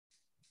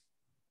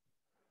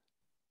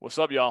What's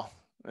up, y'all?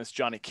 It's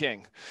Johnny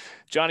King.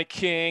 Johnny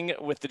King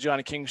with the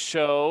Johnny King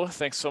Show.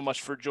 Thanks so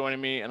much for joining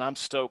me, and I'm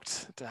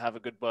stoked to have a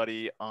good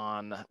buddy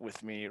on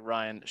with me,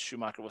 Ryan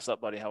Schumacher. What's up,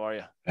 buddy? How are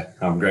you?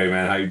 I'm great,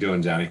 man. How you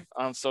doing, Johnny?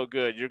 I'm so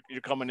good.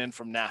 You're coming in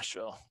from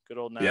Nashville. Good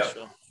old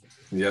Nashville. Yep.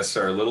 Yes,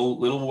 sir. A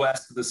little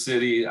west of the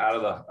city, out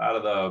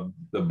of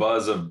the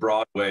buzz of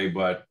Broadway,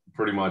 but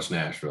pretty much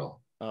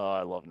Nashville. Oh,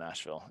 I love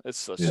Nashville. It's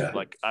such Yeah.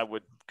 I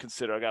would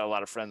consider. I got a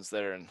lot of friends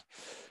there, and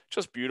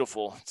just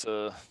beautiful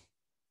to.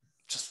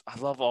 I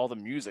love all the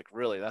music.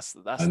 Really, that's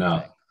the thing.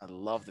 I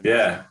love the music.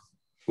 Yeah.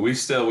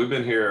 We've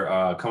been here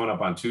coming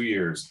up on 2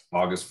 years,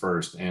 August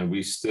 1st, and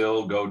we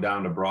still go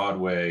down to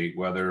Broadway,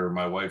 whether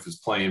my wife is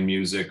playing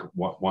music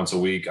once a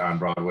week on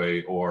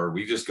Broadway, or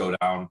we just go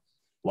down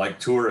like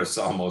tourists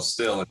almost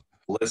still and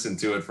listen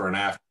to it for an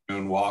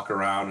afternoon, walk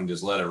around and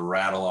just let it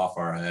rattle off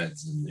our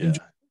heads.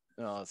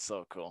 Oh, it's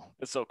so cool.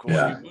 It's so cool.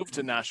 Yeah. You moved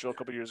to Nashville a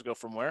couple of years ago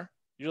from where?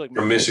 You're like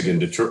from Michigan,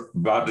 Detroit,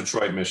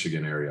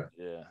 Michigan area.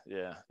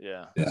 Yeah.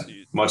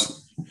 So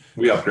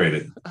we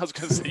upgraded. I was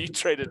gonna say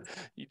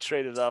you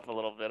traded up a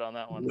little bit on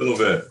that one. A little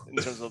bit. In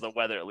terms of the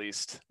weather, at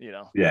least,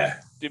 Yeah.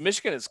 Dude,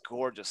 Michigan is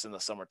gorgeous in the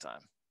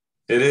summertime.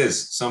 It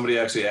is. Somebody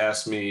actually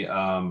asked me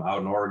out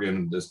in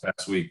Oregon this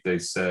past week. They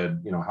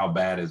said, how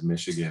bad is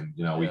Michigan?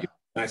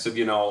 I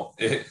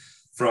said,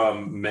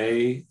 from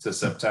May to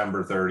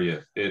September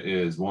 30th, it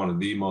is one of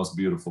the most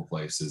beautiful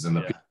places, and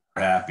the people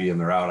are happy and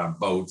they're out on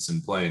boats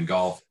and playing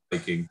golf,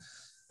 hiking,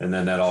 and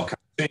then that all kind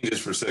of changes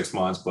for 6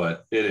 months.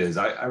 But it is.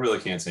 I really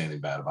can't say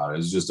anything bad about it.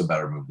 It's just a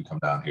better move to come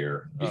down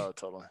here. Oh,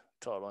 totally.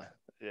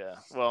 Yeah.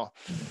 Well,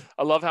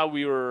 I love how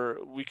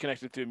we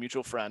connected through a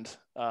mutual friend.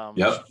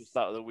 Yep. Just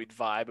thought that we'd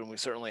vibe, and we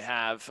certainly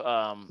have.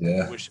 I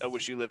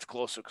wish you lived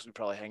closer because we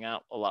probably hang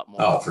out a lot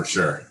more. Oh, for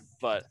sure.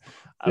 But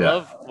I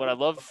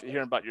love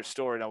hearing about your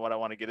story, and what I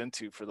want to get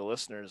into for the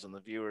listeners and the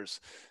viewers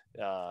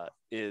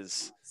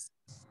is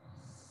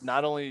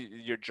not only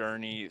your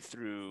journey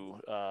through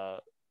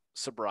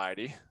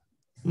sobriety,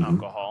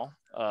 alcohol,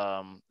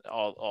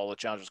 all the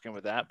challenges came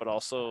with that, but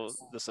also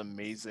this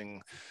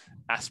amazing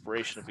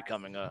aspiration of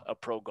becoming a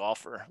pro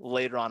golfer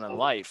later on in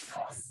life.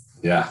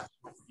 Yeah.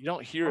 You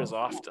don't hear as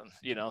often,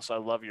 so I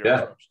love your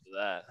approach to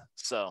that.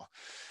 So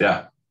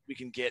we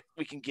can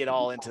get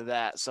all into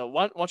that. So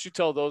why don't you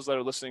tell those that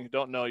are listening who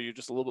don't know you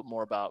just a little bit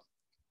more about,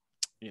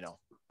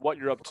 what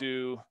you're up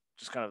to,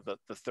 just kind of the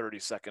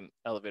 30-second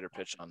elevator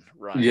pitch on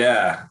Ryan.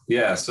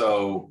 Yeah.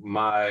 So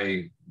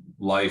my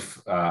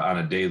life on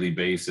a daily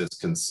basis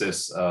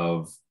consists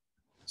of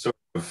sort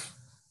of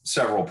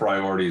several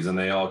priorities, and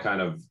they all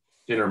kind of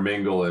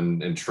intermingle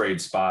and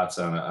trade spots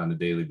on a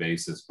daily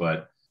basis.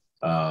 But,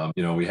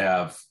 we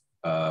have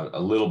a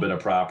little bit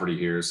of property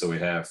here. So we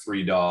have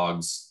 3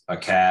 dogs, a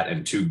cat,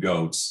 and 2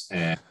 goats,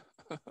 and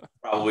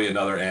probably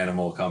another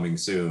animal coming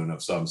soon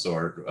of some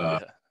sort.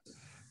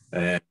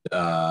 And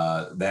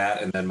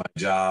that, and then my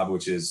job,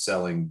 which is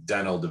selling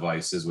dental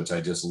devices, which I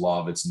just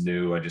love. It's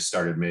new. I just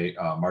started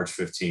March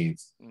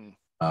 15th.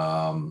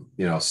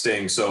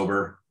 Staying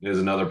sober is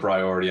another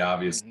priority,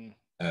 obviously.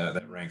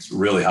 That ranks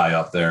really high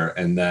up there.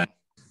 And then,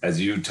 as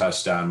you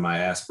touched on, my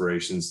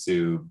aspirations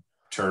to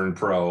turn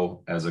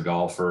pro as a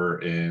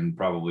golfer in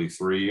probably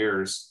 3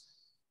 years,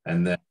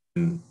 and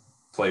then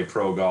play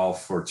pro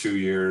golf for 2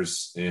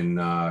 years in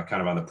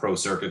kind of on the pro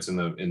circuits in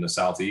the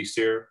Southeast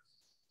here,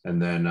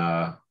 and then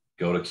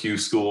go to Q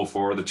school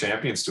for the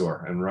Champions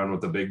Tour and run with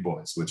the big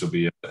boys, which will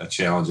be a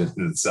challenge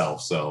in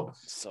itself. So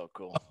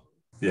cool.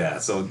 Yeah.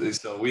 So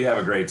we have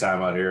a great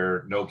time out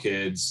here. No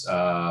kids.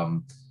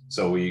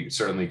 So we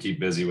certainly keep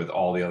busy with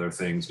all the other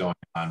things going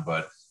on,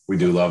 but we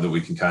do love that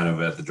we can kind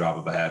of at the drop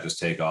of a hat just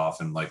take off.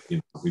 And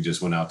we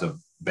just went out to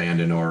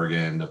Bandon,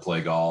 Oregon to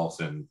play golf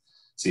and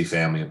see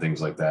family and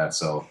things like that.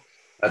 So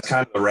that's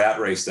kind of the rat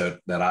race that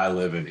I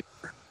live in.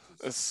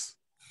 It's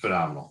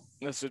phenomenal.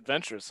 It's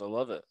adventurous. I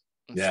love it.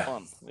 It's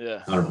fun.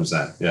 Yeah.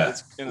 100%. Yeah.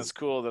 It's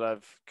cool that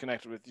I've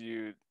connected with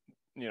you,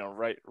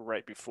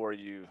 right before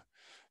you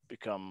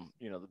become,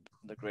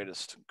 the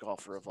greatest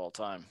golfer of all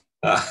time.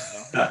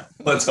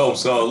 Let's hope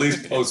so. At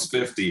least post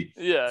 50.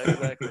 Yeah,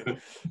 exactly.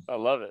 I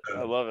love it.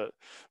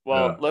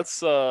 Well,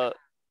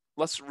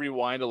 let's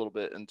rewind a little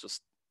bit and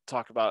just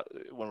talk about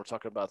when we're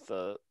talking about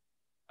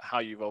how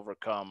you've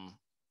overcome,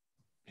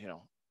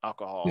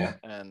 alcohol,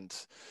 and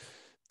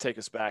take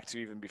us back to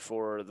even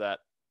before that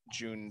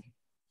June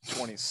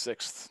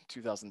 26th,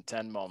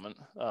 2010 moment.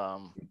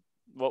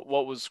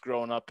 What was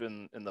growing up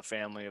in the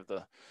family of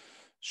the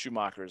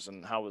Schumachers,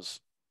 and how was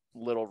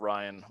little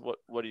Ryan?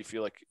 What do you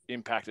feel like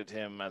impacted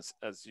him as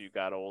you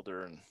got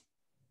older? And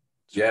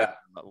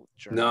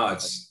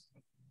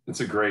it's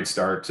a great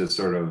start to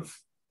sort of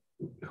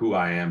who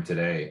I am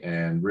today.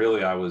 And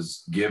really, I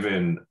was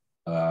given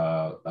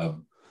a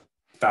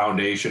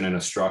foundation and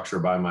a structure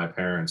by my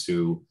parents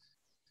who,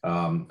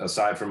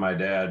 aside from my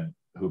dad,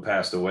 who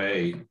passed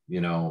away,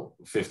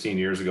 15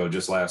 years ago,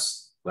 just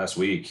last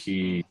week,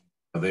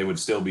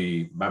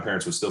 my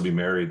parents would still be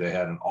married. They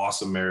had an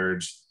awesome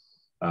marriage.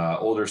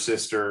 Older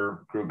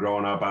sister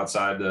growing up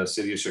outside the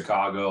city of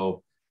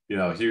Chicago,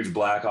 huge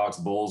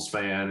Blackhawks Bulls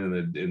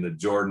fan in the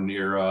Jordan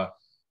era.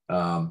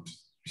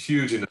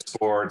 Huge into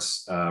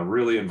sports,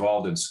 really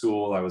involved in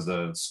school. I was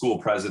the school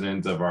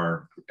president of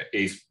our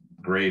 8th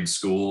grade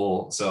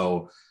school.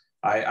 So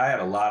I had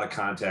a lot of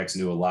contacts,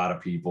 knew a lot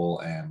of people,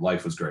 and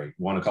life was great.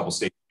 Won a couple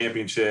state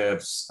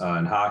championships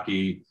in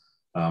hockey,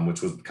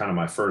 which was kind of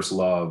my first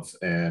love.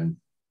 And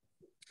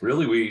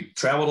really, we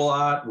traveled a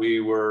lot.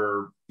 We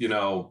were,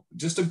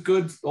 just a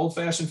good old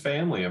fashioned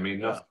family. I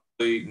mean,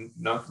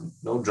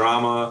 no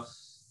drama.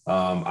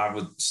 I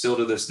would still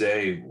to this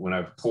day, when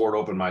I've poured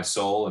open my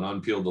soul and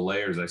unpeeled the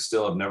layers, I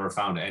still have never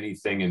found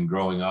anything in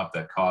growing up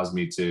that caused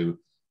me to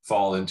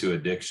fall into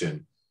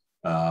addiction.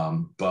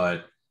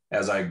 But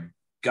as I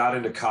got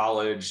into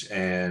college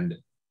and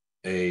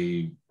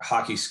a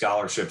hockey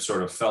scholarship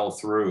sort of fell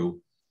through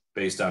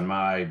based on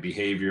my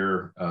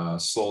behavior,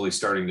 slowly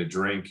starting to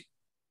drink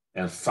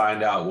and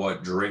find out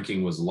what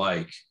drinking was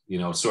like,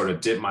 sort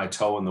of dip my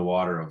toe in the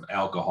water of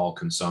alcohol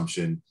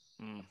consumption.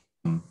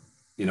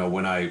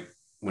 When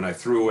I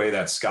threw away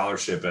that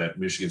scholarship at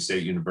Michigan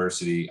State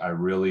University, I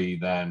really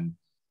then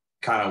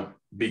kind of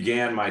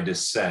began my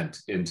descent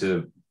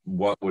into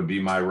what would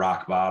be my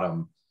rock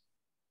bottom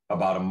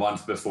about a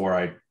month before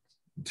I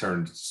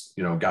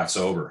got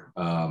sober.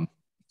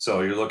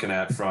 So you're looking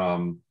at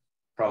from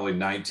probably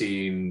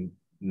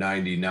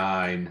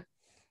 1999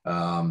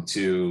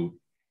 to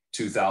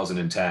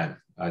 2010.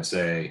 I'd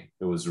say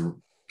it was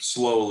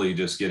slowly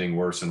just getting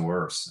worse and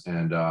worse.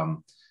 And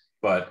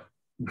but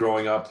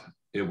growing up,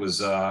 it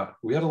was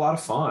we had a lot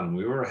of fun.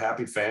 We were a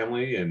happy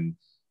family, and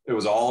it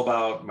was all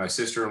about my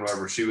sister and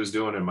whatever she was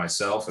doing, and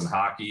myself and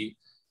hockey.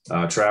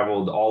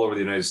 Traveled all over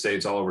the United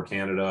States, all over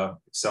Canada,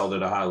 excelled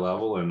at a high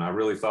level. And I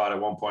really thought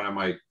at one point I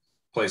might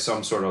play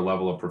some sort of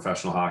level of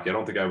professional hockey. I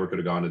don't think I ever could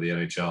have gone to the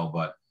NHL,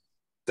 but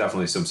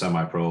definitely some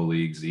semi-pro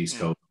leagues, the East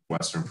Coast,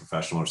 Western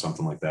professional or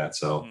something like that.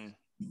 So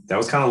that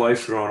was kind of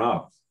life growing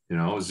up.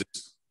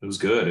 It was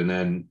good. And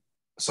then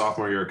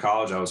sophomore year of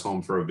college, I was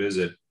home for a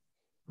visit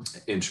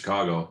in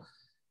Chicago.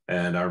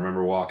 And I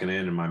remember walking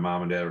in and my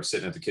mom and dad were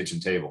sitting at the kitchen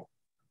table.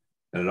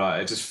 And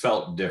it just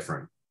felt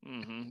different.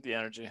 The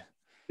energy.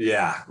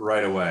 Yeah,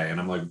 right away. And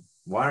I'm like,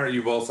 why aren't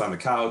you both on the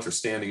couch or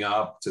standing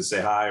up to say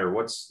hi or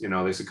what's,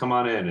 they said, come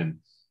on in. And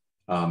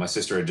my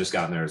sister had just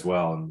gotten there as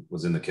well and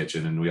was in the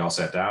kitchen, and we all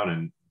sat down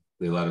and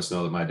they let us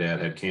know that my dad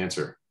had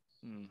cancer.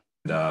 And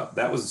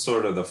that was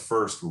sort of the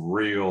first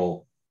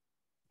real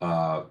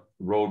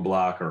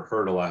roadblock or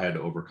hurdle I had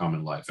to overcome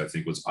in life. I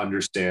think was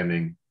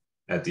understanding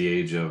at the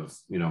age of,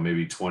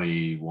 maybe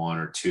 21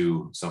 or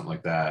 2, something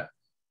like that.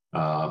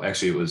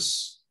 Actually, it would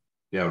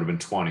have been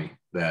 20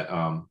 that,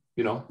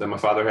 that my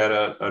father had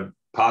a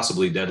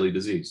possibly deadly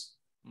disease.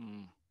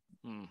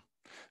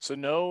 So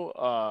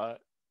no,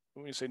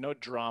 when you say no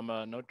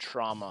drama, no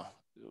trauma.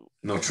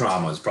 No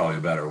trauma is probably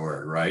a better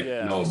word, right?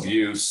 Yeah. No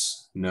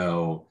abuse,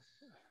 no,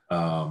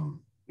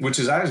 which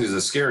is actually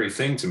a scary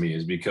thing to me,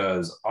 is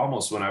because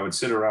almost when I would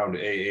sit around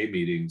AA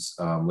meetings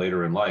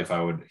later in life,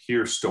 I would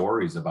hear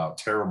stories about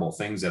terrible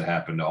things that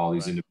happened to all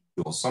these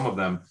individuals. Some of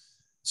them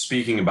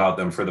speaking about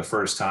them for the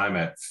first time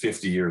at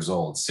 50 years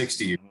old,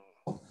 60 years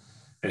old.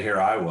 And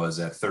here I was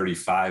at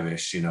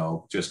 35-ish,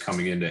 just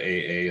coming into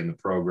AA in the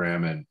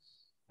program. And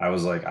I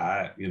was like,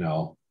 I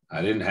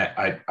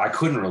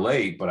couldn't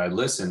relate, but I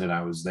listened and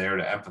I was there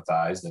to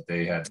empathize that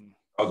they had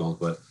struggled.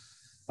 But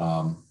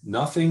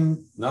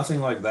nothing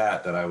like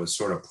that I was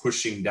sort of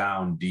pushing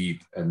down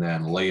deep and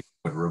then later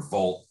would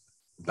revolt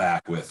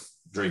back with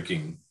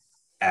drinking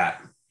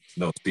at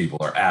those people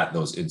or at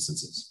those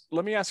instances.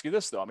 Let me ask you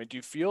this though. I mean, do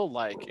you feel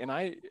like,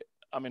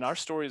 our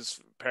stories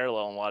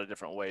parallel in a lot of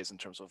different ways in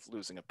terms of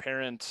losing a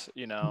parent,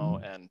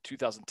 and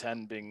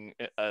 2010 being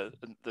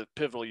the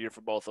pivotal year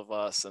for both of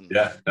us. And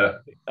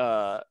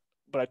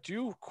but I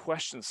do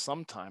question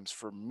sometimes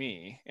for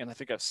me, and I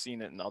think I've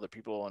seen it in other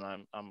people, and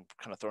I'm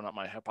kind of throwing out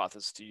my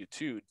hypothesis to you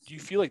too. Do you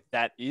feel like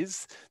that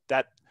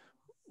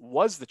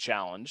was the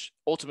challenge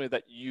ultimately,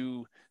 that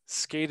you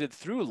skated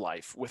through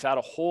life without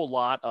a whole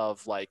lot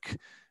of like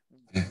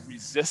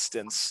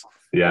resistance?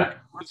 Yeah.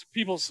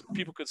 People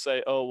could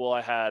say, oh, well,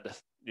 I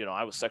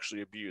was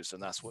sexually abused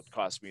and that's what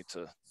caused me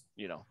to,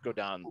 go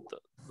down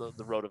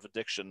the road of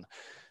addiction.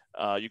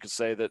 You could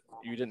say that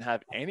you didn't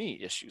have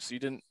any issues. You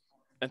didn't,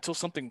 until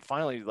something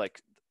finally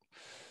like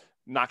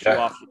knocked you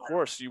off the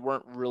course, you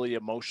weren't really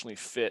emotionally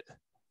fit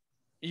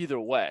either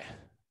way,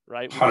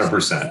 right?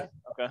 100%.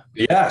 Okay.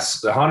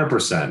 Yes,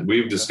 100%.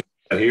 We've discussed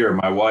that here.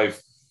 My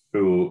wife,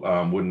 who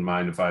wouldn't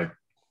mind if I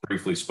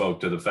briefly spoke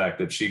to the fact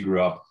that she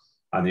grew up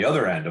on the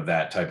other end of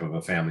that type of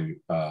a family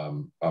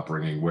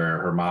upbringing, where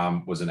her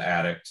mom was an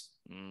addict,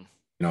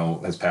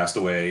 has passed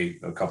away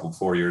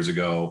 4 years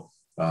ago.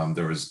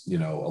 There was, a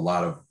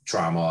lot of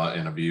trauma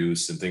and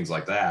abuse and things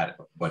like that,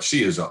 but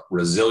she is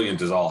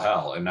resilient as all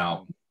hell. And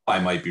now I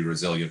might be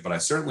resilient, but I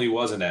certainly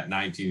wasn't at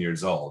 19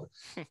 years old.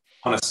 I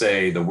want to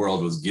say the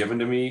world was given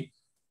to me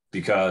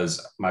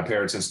because my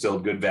parents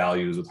instilled good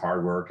values with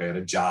hard work. I had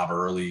a job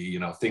early,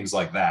 things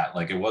like that.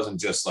 Like, it wasn't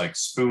just like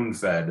spoon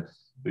fed,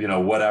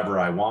 whatever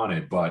I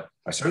wanted, but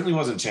I certainly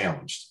wasn't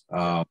challenged.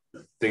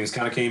 Things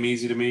kind of came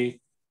easy to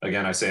me.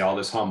 Again, I say all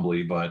this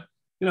humbly, but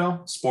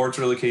sports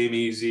really came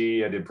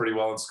easy. I did pretty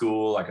well in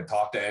school. I could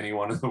talk to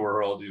anyone in the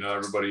world.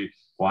 Everybody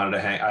wanted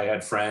to hang. I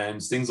had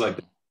friends, things like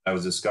that I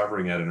was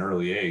discovering at an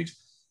early age.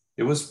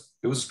 It was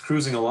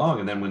cruising along.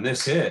 And then when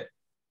this hit,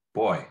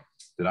 boy,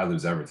 did I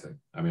lose everything.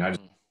 I mean, I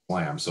just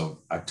slam. So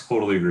I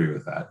totally agree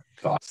with that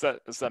thought.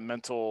 It's that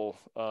mental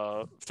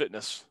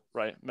fitness,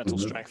 right? Mental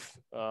strength,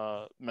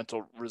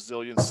 mental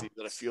resiliency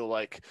that I feel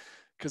like,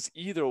 because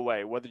either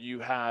way, whether you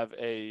have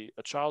a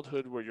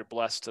childhood where you're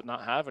blessed to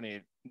not have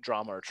any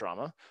drama or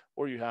trauma,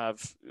 or you have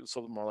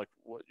something more like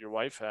what your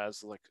wife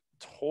has, like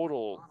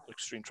total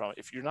extreme trauma,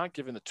 if you're not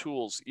given the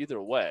tools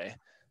either way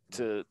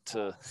to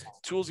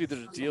tools either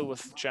to deal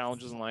with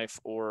challenges in life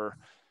or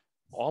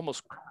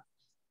almost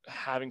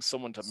having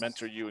someone to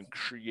mentor you and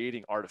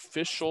creating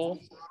artificial,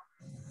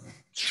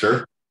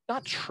 sure,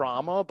 not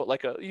trauma, but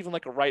like even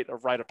like a rite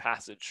of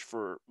passage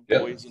for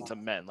boys into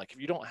men. Like if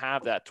you don't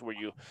have that to where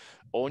you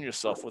own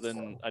yourself, well,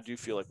 then I do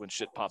feel like when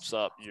shit pops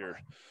up, you're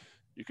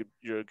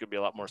gonna be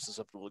a lot more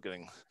susceptible to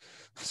getting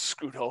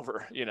screwed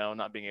over,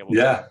 not being able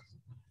to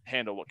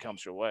handle what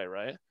comes your way,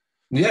 right?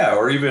 Yeah,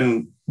 or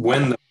even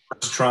when the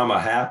first trauma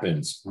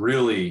happens,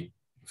 really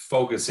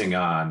focusing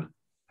on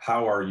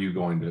how are you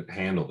going to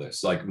handle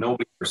this? Like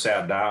nobody ever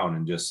sat down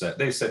and just said,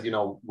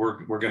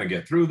 we're going to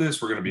get through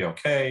this. We're going to be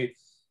okay.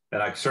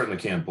 And I certainly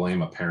can't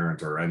blame a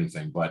parent or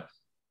anything, but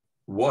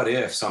what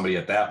if somebody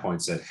at that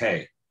point said,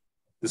 hey,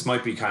 this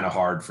might be kind of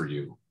hard for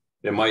you.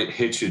 It might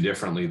hit you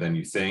differently than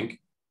you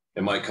think.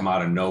 It might come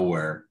out of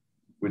nowhere.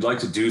 We'd like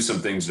to do some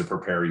things to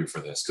prepare you for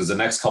this because the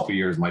next couple of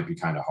years might be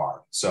kind of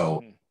hard.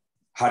 So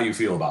how do you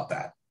feel about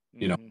that?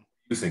 You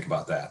think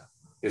about that.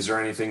 Is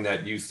there anything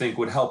that you think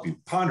would help you?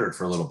 Ponder it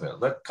for a little bit.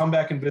 Come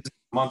back and visit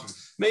a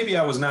month. Maybe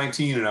I was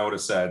 19 and I would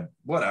have said,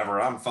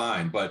 whatever, I'm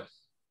fine. But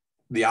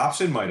the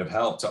option might have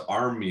helped to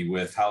arm me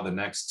with how the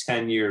next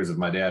 10 years of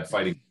my dad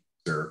fighting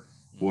cancer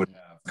would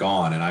have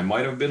gone. And I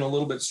might have been a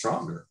little bit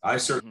stronger. I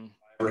certainly, if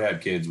I ever had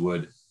kids,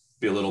 would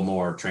be a little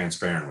more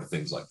transparent with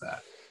things like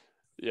that.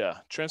 Yeah.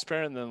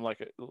 Transparent. And then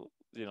like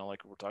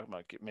we're talking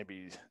about,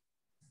 maybe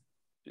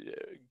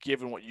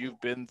given what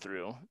you've been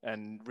through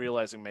and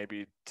realizing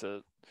maybe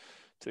to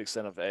the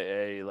extent of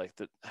AA, like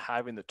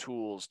having the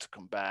tools to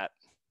combat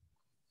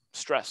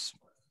stress,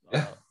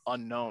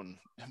 unknown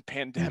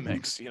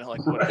pandemics,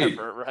 like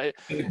whatever, right?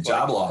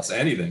 Job loss,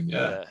 anything.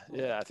 Yeah.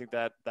 I think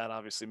that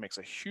obviously makes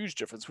a huge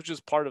difference, which is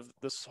part of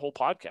this whole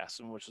podcast,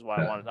 and which is why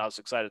I was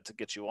excited to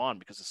get you on,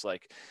 because it's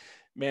like,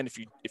 man, if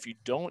you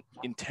don't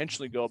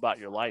intentionally go about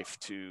your life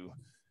to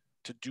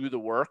do the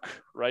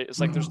work, right? It's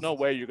like, there's no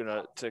way you're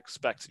going to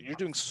expect, you're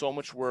doing so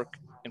much work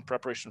in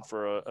preparation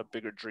for a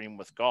bigger dream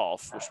with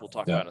golf, which we'll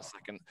talk about in a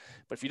second.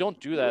 But if you don't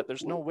do that,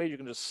 there's no way you're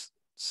going to just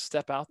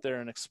step out there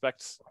and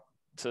expect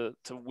to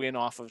win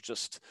off of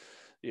just,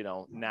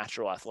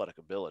 natural athletic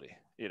ability,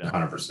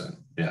 100%.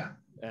 Yeah.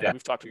 And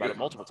we've talked about it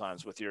multiple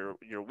times with your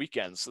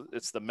weekends.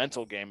 It's the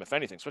mental game, if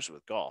anything, especially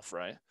with golf,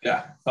 right?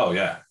 Yeah. Oh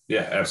yeah.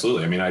 Yeah,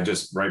 absolutely. I mean, I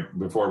just, right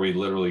before we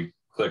literally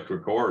clicked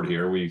record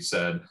here, we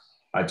said,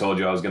 I told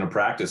you I was going to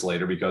practice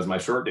later because my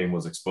short game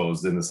was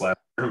exposed in this last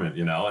tournament,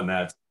 and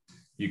that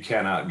you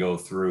cannot go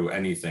through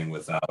anything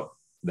without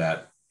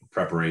that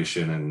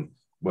preparation and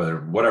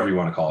whatever you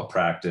want to call it,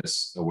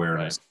 practice,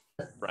 awareness.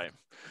 Right.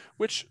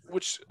 Which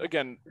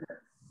again,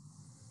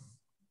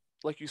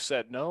 like you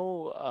said,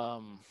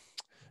 no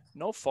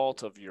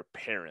fault of your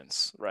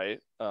parents, right?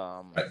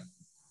 Right.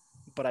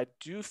 But I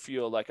do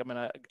feel like,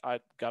 I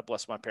God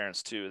bless my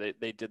parents too.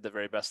 They did the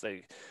very best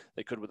they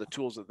could with the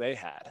tools that they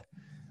had.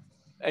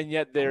 And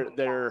yet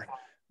there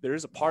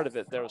is a part of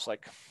it that was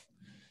like,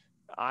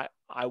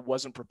 I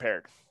wasn't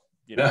prepared,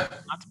 not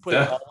to put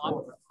it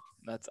all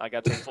on. I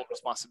got to full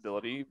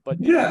responsibility, but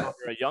you're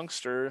a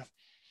youngster,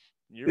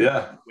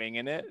 you're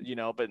winging it,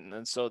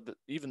 and so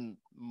even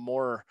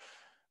more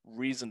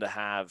reason to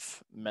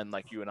have men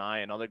like you and I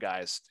and other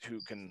guys who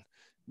can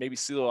maybe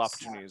see those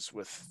opportunities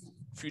with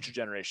future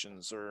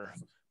generations or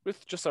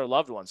with just our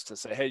loved ones to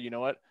say, hey, you know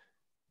what?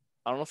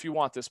 I don't know if you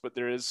want this, but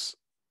there is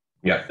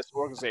this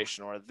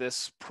organization or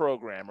this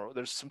program, or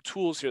there's some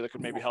tools here that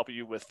could maybe help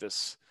you with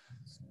this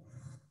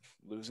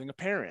losing a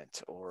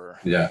parent, or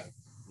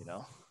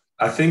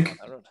I think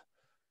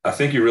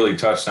you really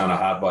touched on a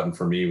hot button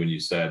for me when you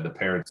said the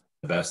parents did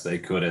the best they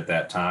could at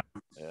that time.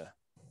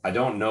 I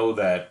don't know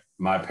that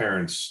my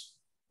parents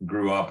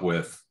grew up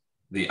with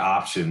the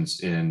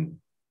options in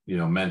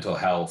mental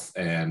health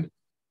and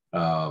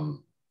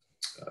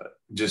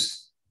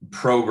just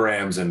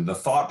programs and the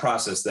thought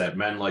process that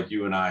men like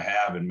you and I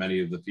have, and many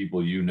of the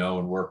people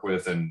and work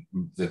with, and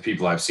the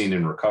people I've seen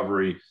in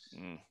recovery.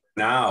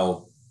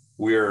 Now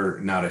we're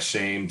not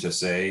ashamed to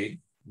say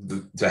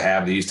to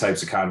have these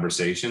types of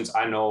conversations.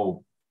 I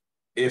know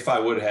if I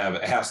would have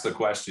asked the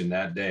question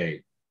that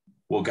day,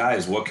 well,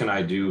 guys, what can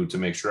I do to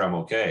make sure I'm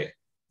okay?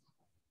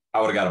 I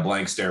would have got a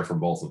blank stare from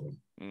both of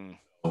them.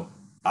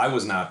 I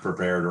was not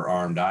prepared or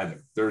armed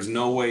either. There's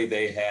no way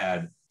they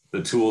had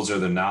the tools or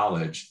the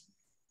knowledge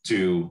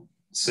to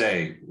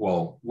say,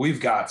 well, we've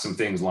got some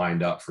things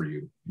lined up for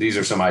you. These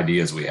are some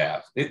ideas we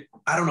have.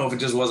 I don't know if it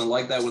just wasn't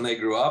like that when they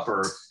grew up,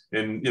 or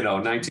in,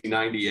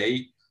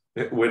 1998,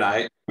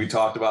 when we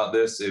talked about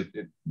this,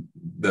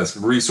 the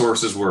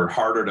resources were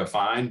harder to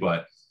find,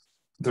 but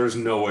there's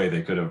no way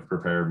they could have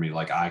prepared me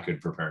like I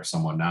could prepare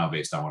someone now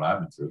based on what I've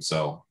been through.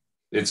 So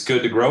it's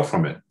good to grow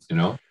from it,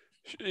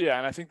 Yeah,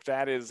 and I think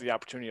that is the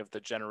opportunity of the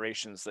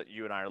generations that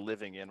you and I are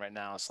living in right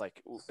now. It's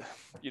like,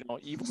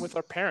 even with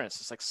our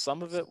parents, it's like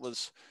some of it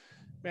was,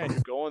 man, you're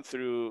going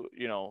through,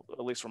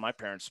 at least for my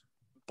parents,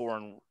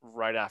 born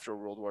right after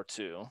World War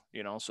II,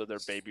 so they're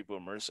baby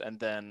boomers. And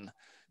then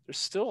there's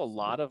still a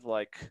lot of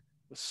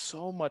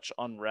so much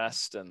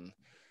unrest and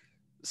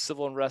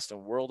civil unrest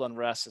and world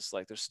unrest. It's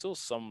like there's still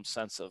some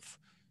sense of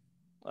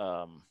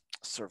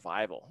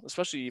survival,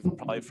 especially even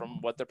probably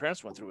from what their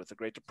parents went through with the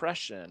Great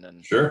Depression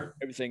and Sure.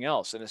 everything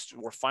else. And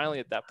we're finally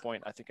at that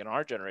point, I think, in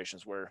our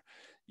generations where,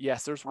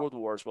 yes, there's world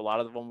wars, but a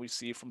lot of them we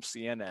see from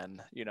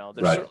CNN, there's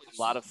Right. certainly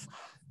a lot of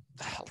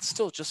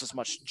still just as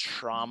much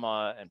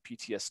trauma and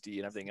PTSD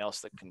and everything else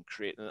that can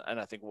create. And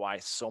I think why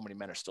so many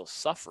men are still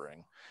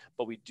suffering,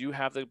 but we do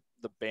have the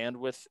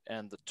bandwidth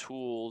and the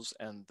tools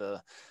and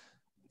the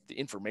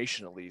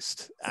information, at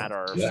least at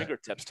our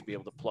fingertips, to be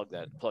able to plug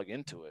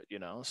into it,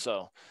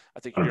 so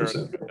I think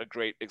 100%. You're a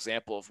great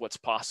example of what's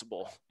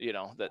possible,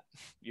 that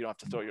you don't have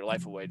to throw your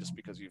life away just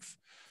because you've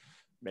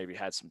maybe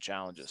had some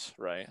challenges,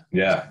 right?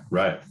 Yeah,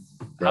 right.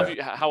 Well,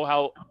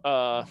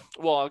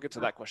 I'll get to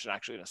that question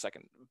actually in a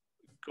second.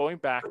 Going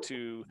back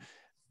to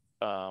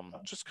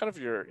just kind of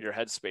your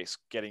headspace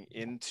getting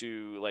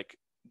into like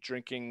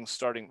drinking,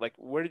 starting, like,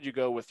 where did you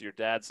go with your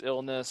dad's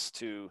illness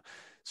to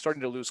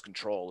starting to lose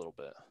control a little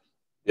bit?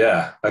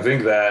 Yeah, I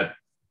think that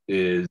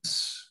is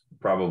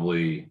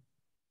probably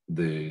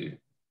the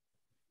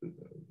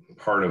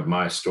part of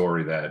my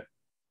story that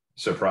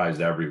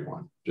surprised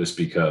everyone, just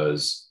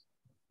because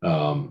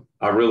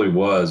I really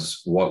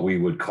was what we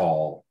would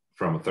call,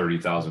 from a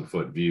 30,000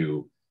 foot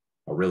view,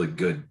 a really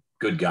good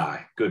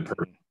guy, good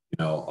person,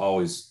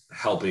 always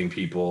helping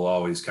people,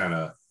 always kind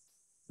of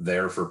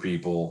there for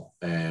people.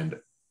 And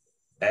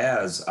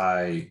as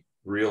I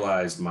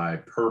realized my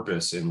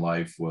purpose in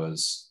life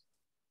was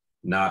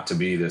not to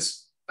be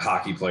this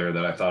hockey player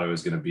that I thought I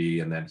was going to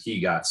be, and then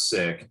he got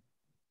sick,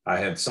 I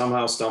had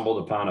somehow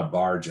stumbled upon a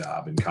bar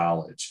job in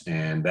college.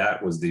 And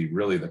that was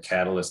really the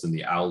catalyst and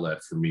the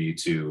outlet for me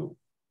to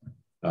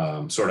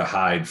sort of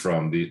hide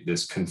from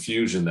this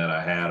confusion that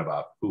I had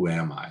about who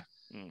am I.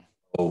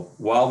 So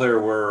while there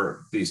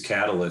were these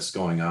catalysts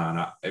going on,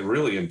 I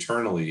really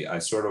internally, I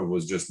sort of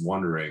was just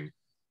wondering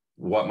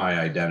what my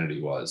identity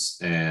was.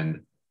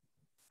 And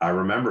I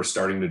remember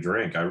starting to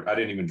drink. I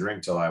didn't even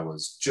drink till I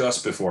was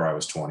just before I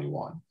was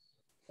 21.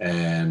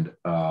 And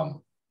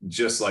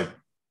just like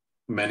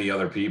many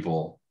other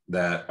people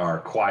that are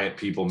quiet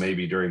people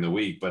maybe during the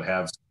week, but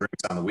have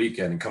drinks on the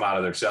weekend and come out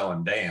of their cell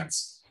and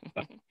dance,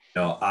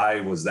 I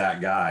was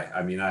that guy.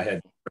 I mean, I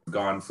had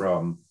gone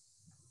from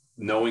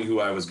knowing who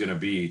I was going to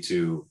be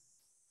to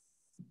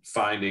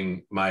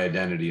finding my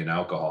identity in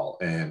alcohol.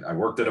 And I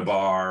worked at a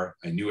bar.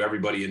 I knew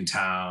everybody in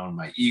town.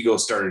 My ego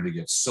started to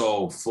get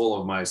so full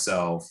of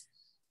myself.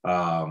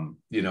 I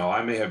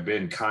may have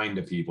been kind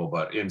to people,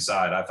 but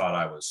inside I thought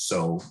I was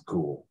so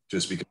cool,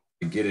 just because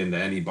I could get into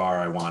any bar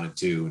I wanted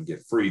to and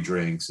get free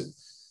drinks and,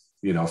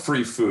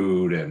 free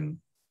food. And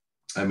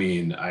I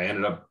mean, I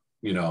ended up,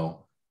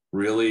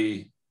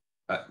 really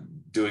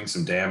doing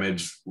some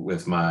damage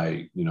with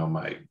my,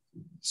 my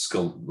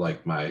skill,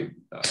 like my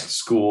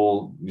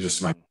school,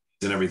 just my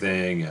and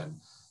everything.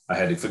 And I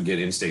had to get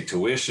in-state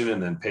tuition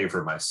and then pay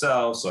for it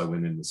myself. So I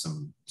went into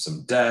some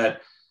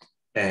debt.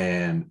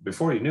 And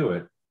before you knew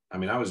it, I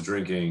mean, I was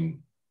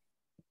drinking,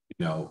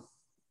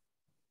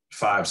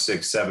 5,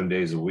 6, 7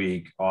 days a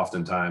week,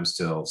 oftentimes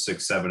till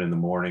 6, 7 in the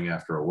morning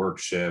after a work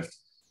shift.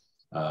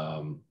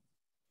 And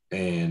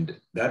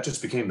that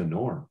just became the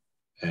norm.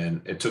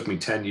 And it took me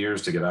 10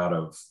 years to get out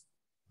of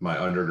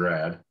my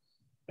undergrad.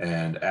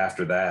 And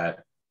after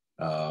that,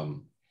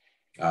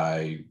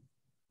 I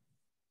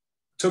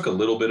took a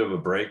little bit of a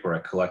break where I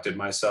collected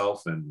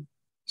myself and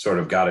sort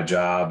of got a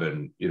job,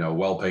 and,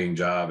 well-paying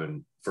job,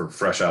 and for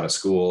fresh out of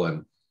school.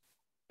 And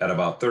at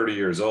about 30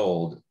 years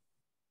old,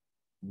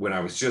 when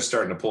I was just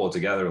starting to pull it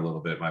together a little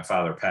bit, my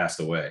father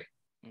passed away.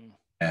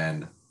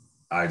 And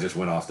I just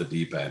went off the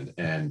deep end.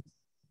 And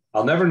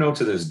I'll never know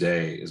to this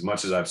day, as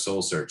much as I've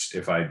soul searched,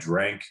 if I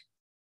drank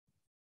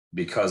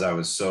because I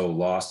was so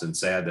lost and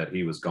sad that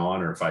he was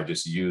gone, or if I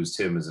just used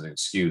him as an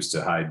excuse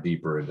to hide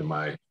deeper into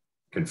my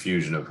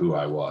confusion of who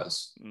I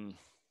was.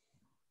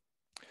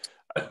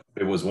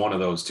 It was one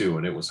of those two,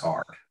 and it was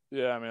hard.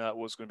 Yeah, I mean, that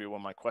was going to be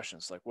one of my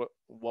questions. Like,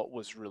 what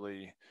was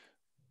really,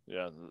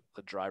 the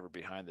driver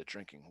behind the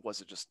drinking? Was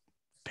it just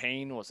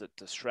pain? Was it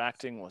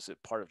distracting? Was it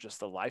part of just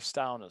the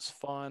lifestyle and it was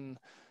fun?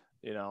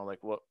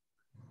 Like what?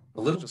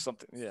 A little, just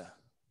something.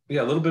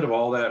 Yeah, a little bit of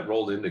all that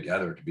rolled in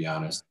together, to be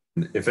honest.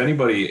 If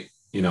anybody,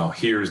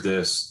 hears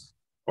this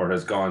or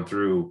has gone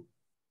through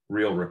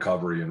real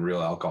recovery and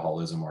real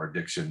alcoholism or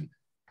addiction,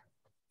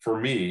 for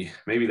me,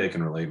 maybe they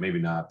can relate, maybe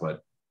not,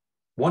 but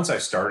once I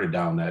started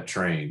down that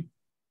train,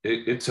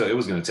 it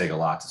was going to take a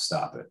lot to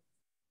stop it.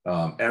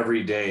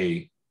 Every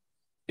day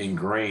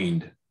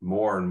ingrained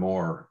more and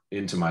more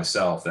into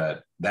myself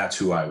that that's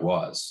who I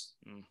was.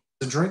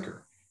 A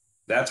drinker.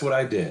 That's what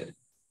I did.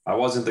 I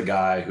wasn't the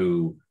guy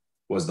who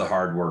was the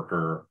hard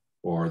worker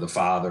or the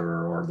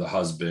father or the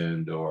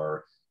husband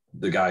or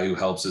the guy who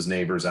helps his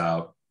neighbors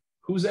out.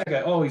 Who's that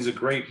guy? Oh, he's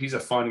a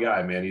fun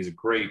guy, man. He's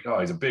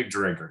a big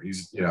drinker.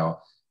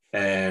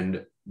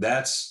 And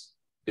that's,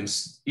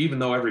 even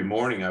though every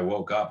morning I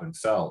woke up and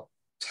felt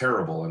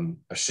terrible and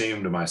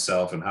ashamed of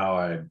myself and how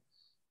I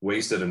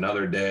wasted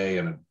another day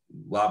and a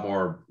lot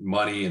more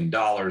money and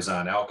dollars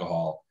on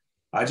alcohol,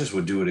 I just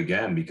would do it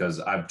again because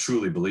I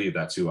truly believe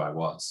that's who I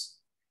was.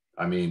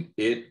 I mean,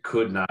 it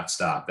could not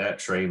stop. That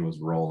train was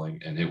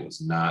rolling and it was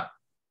not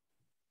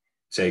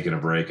taking a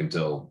break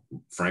until,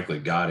 frankly,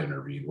 God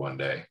intervened one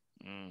day.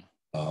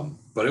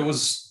 But it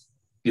was,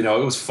 it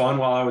was fun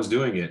while I was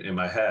doing it in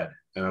my head.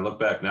 And I look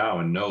back now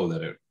and know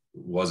that it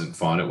wasn't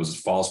fun. It was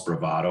false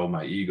bravado.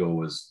 My ego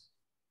was,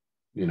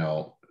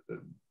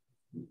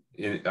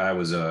 I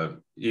was a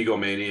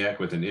egomaniac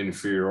with an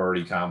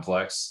inferiority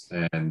complex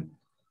and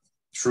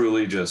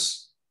truly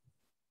just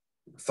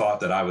thought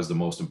that I was the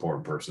most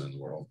important person in the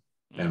world.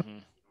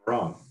 And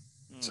wrong.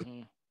 So,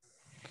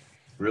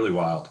 really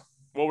wild.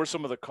 What were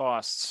some of the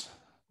costs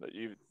that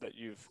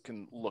you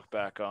can look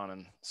back on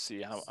and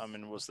see how,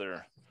 was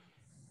there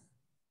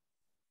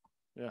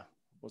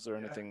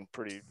anything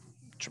pretty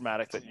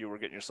traumatic that you were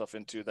getting yourself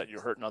into that you're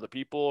hurting other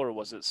people, or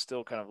was it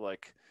still kind of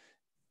like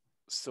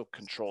still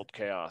controlled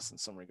chaos in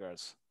some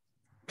regards?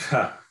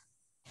 There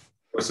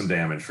was some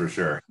damage for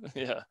sure.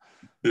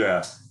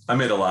 Yeah. I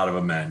made a lot of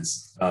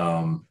amends.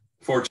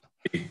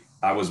 Fortunately,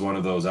 I was one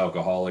of those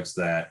alcoholics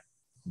that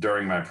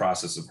during my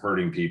process of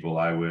hurting people,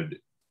 I would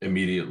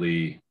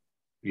immediately,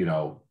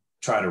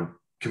 try to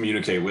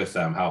communicate with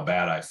them how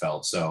bad I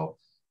felt. So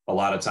a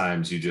lot of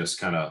times you just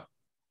kind of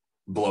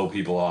blow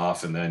people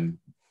off and then,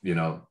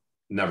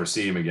 never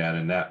see them again.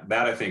 And that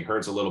I think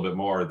hurts a little bit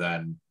more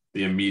than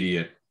the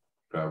immediate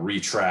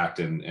retract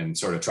and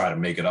sort of try to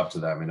make it up to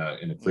them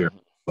in a clear.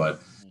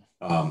 But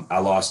I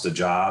lost a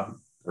job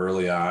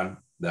early on.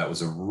 That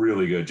was a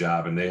really good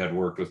job. And they had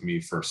worked with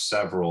me for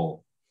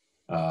several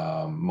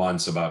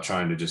months about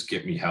trying to just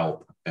get me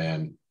help.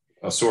 And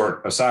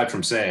aside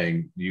from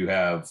saying you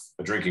have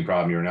a drinking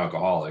problem, you're an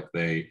alcoholic,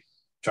 they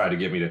tried to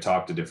get me to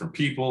talk to different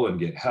people and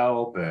get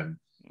help and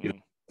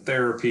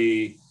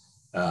therapy.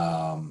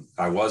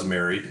 I was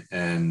married,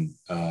 and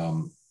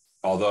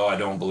although I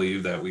don't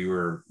believe that we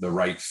were the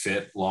right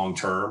fit long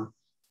term,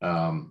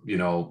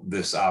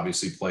 this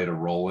obviously played a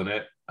role in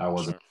it. I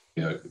wasn't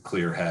a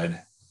clear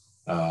head.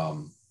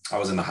 I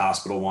was in the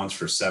hospital once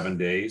for 7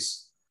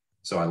 days.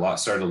 So I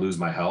started to lose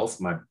my health,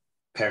 my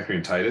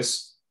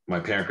pancreatitis. My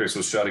pancreas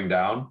was shutting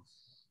down.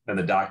 And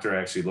the doctor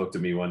actually looked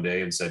at me one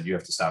day and said, "You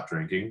have to stop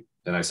drinking."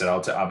 And I said,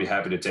 I'll be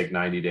happy to take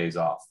 90 days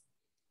off.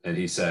 And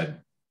he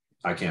said,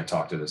 "I can't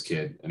talk to this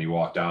kid." And he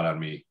walked out on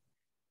me.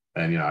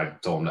 And, I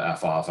told him to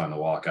F off on the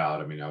walk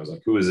out. I was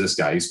like, who is this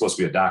guy? He's supposed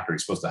to be a doctor.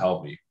 He's supposed to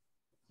help me.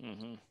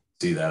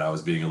 See that I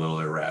was being a little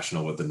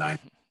irrational with the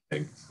 90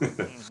 thing.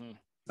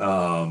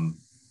 I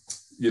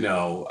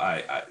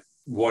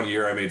 1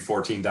 year I made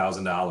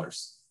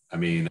 $14,000.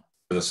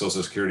 For the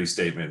Social Security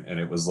statement. And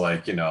it was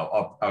like,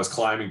 I was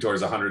climbing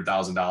towards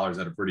 $100,000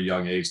 at a pretty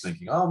young age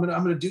thinking, oh, I'm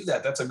going to do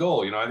that. That's a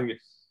goal. I think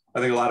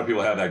a lot of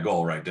people have that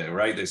goal right there,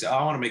 right? They say, oh,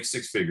 I want to make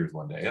six figures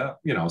one day.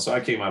 So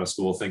I came out of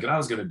school thinking I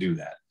was going to do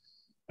that.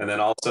 And then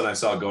all of a sudden I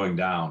saw it going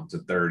down to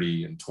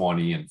 30 and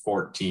 20 and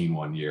 14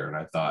 one year. And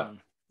I thought,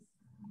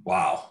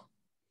 wow,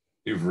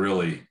 you've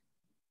really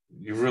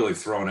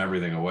thrown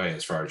everything away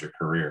as far as your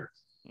career.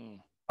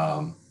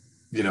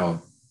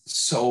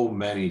 So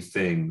many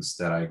things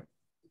that I,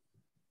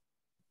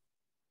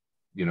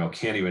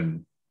 can't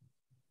even,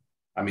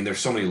 there's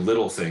so many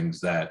little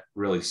things that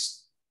really,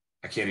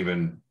 I can't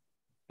even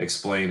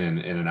explain in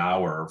an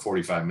hour or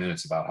 45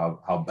 minutes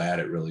about how bad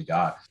it really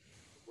got.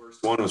 The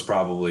worst one was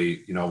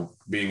probably,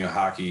 being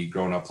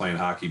growing up playing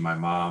hockey, my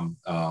mom,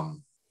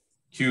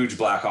 huge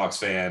Blackhawks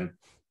fan.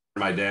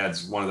 My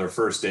dad's one of their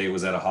first date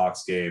was at a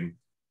Hawks game.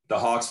 The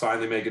Hawks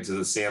finally make it to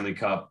the Stanley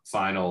Cup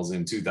finals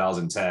in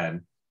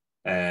 2010.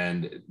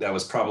 And that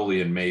was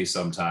probably in May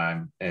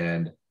sometime.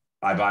 And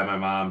I buy my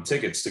mom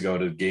tickets to go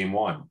to game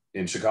one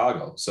in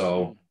Chicago.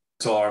 So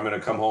I told her I'm going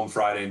to come home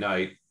Friday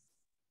night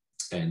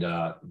and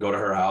go to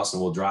her house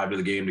and we'll drive to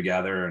the game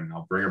together and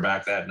I'll bring her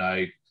back that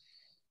night.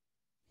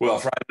 Well,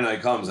 Friday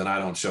night comes and I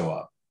don't show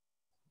up.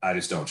 I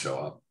just don't show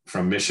up.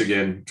 From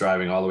Michigan,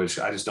 driving all the way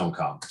to I just don't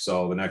come.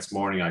 So the next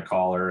morning I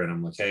call her and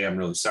I'm like, hey, I'm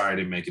really sorry I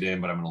didn't make it in,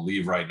 but I'm going to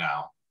leave right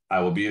now. I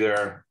will be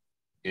there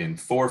in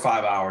 4 or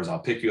 5 hours. I'll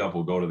pick you up.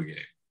 We'll go to the game.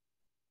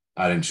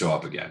 I didn't show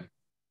up again.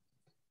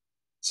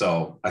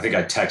 So I think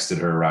I texted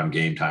her around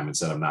game time and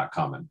said, I'm not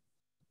coming.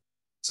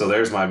 So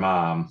there's my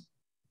mom,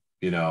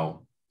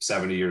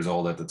 70 years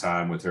old at the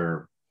time with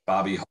her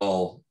Bobby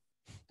Hull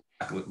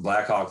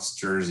Blackhawks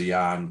jersey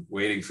on,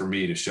 waiting for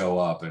me to show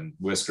up and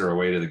whisk her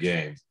away to the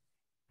game.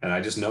 And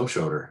I just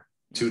no-showed her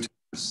 2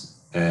 times.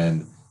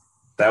 And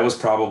that was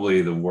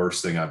probably the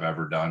worst thing I've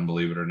ever done,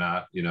 believe it or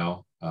not.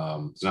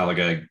 It's not like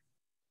I,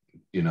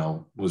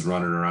 was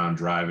running around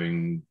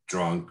driving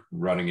drunk,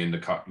 running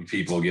into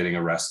people, getting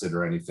arrested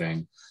or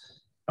anything.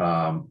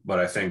 But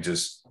I think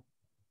just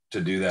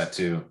to do that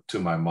to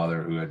my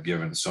mother, who had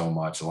given so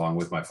much along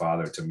with my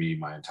father to me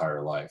my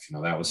entire life,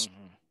 that was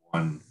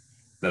one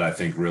that I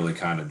think really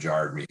kind of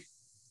jarred me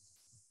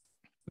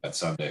that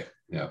Sunday.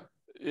 Yeah.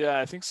 Yeah.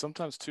 I think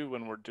sometimes too,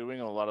 when we're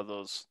doing a lot of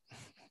those,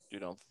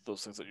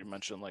 those things that you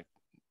mentioned, like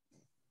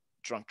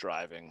drunk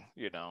driving,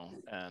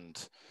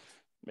 and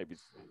maybe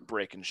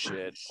breaking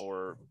shit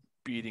or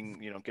beating,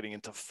 getting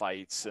into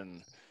fights.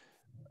 And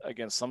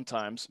again,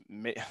 sometimes,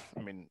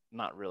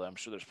 not really. I'm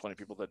sure there's plenty of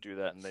people that do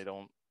that and they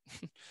don't,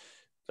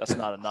 that's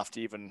not enough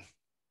to even,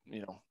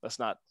 that's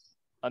not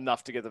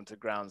enough to get them to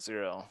ground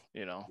zero,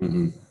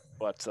 Mm-hmm.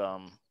 But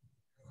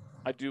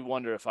I do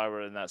wonder if I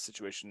were in that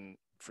situation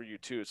for you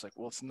too. It's like,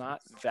 well, it's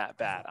not that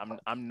bad.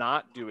 I'm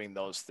not doing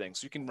those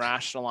things. You can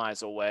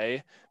rationalize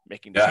away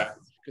making change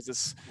because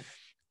it's,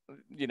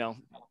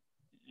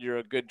 you're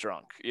a good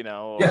drunk,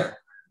 or,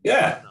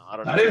 yeah. I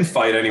don't know. I didn't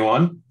fight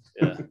anyone.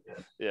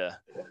 Yeah.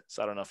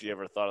 So I don't know if you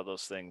ever thought of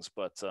those things,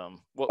 but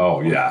what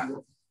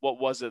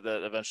was it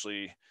that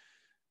eventually,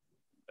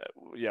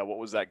 what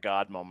was that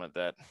God moment,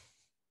 that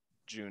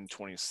June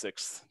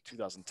 26th,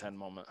 2010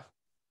 moment?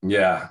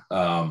 Yeah.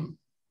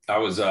 I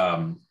was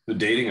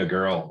dating a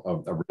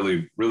girl, a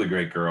really, really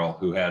great girl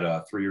who had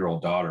a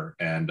 3-year-old daughter.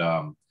 And,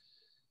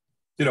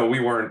 we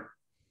weren't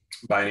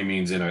by any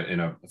means in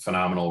a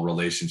phenomenal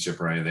relationship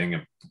or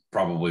anything,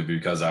 probably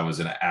because I was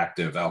an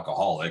active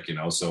alcoholic,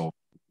 so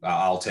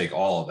I'll take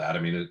all of that. I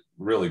mean, a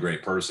really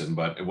great person,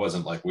 but it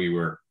wasn't like we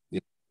were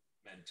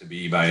meant to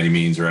be by any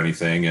means or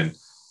anything. And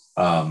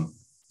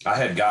I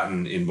had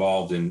gotten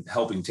involved in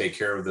helping take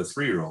care of the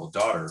 3-year-old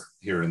daughter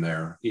here and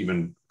there,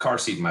 even car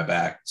seat in my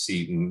back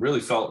seat, and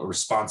really felt a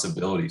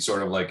responsibility,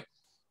 sort of like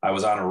I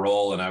was on a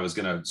roll and I was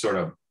going to sort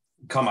of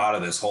come out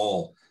of this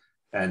hole.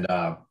 And,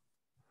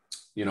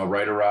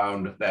 right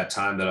around that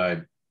time that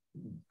I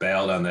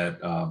bailed on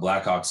that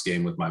Blackhawks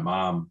game with my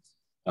mom,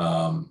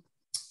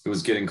 it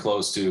was getting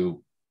close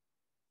to,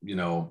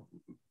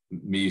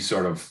 me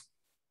sort of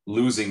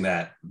losing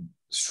that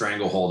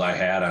stranglehold I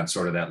had on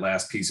sort of that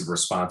last piece of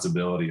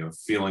responsibility of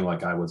feeling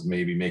like I was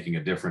maybe making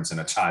a difference in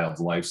a child's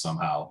life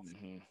somehow.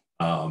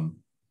 Mm-hmm.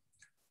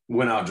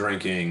 Went out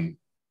drinking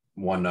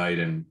one night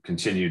and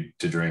continued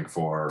to drink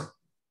for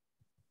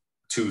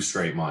 2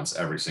 straight months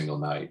every single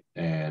night.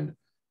 And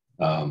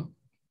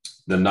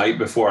the night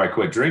before I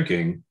quit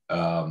drinking,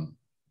 I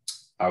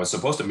was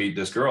supposed to meet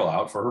this girl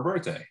out for her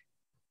birthday.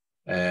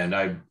 And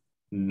I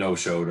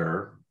no-showed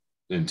her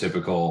in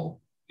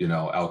typical,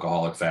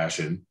 alcoholic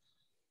fashion.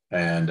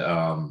 And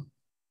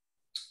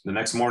the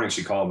next morning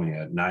she called me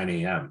at 9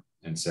 a.m.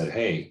 and said,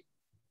 "Hey,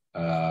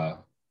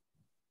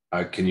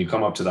 can you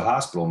come up to the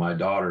hospital? My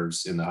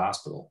daughter's in the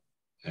hospital.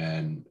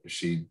 And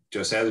she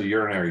just has a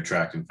urinary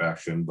tract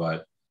infection,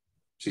 but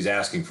she's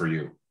asking for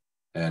you.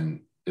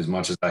 And as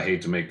much as I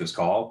hate to make this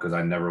call, because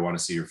I never want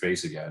to see your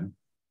face again,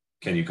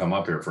 can you come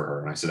up here for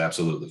her?" And I said,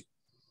 "Absolutely."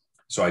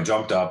 So I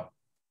jumped up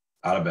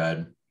out of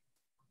bed,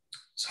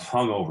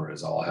 hungover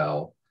as all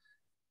hell,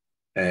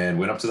 and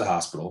went up to the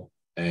hospital.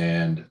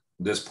 And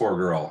this poor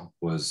girl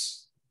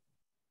was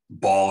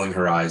bawling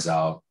her eyes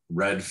out,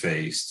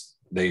 red-faced.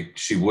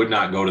 She would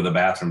not go to the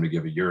bathroom to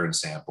give a urine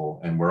sample.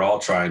 And we're all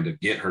trying to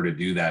get her to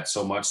do that,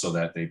 so much so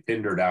that they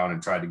pinned her down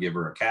and tried to give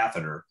her a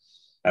catheter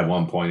at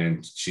one point.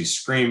 And she's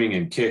screaming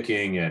and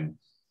kicking, and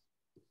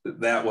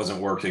that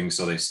wasn't working.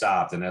 So they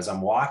stopped. And as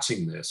I'm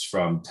watching this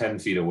from 10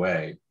 feet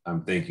away,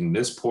 I'm thinking,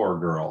 this poor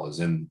girl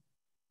is in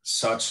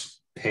such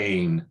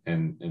pain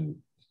and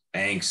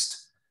angst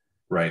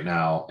right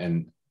now.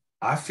 And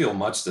I feel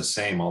much the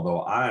same,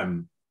 although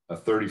I'm a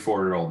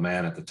 34-year-old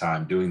man at the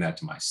time doing that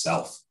to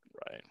myself.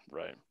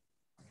 Right.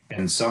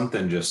 And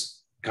something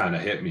just kind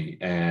of hit me.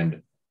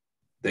 And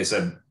they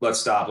said, "Let's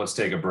stop. Let's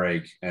take a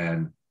break."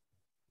 And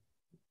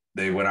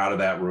they went out of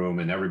that room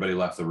and everybody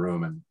left the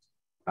room. And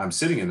I'm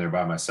sitting in there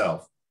by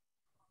myself.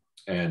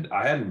 And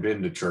I hadn't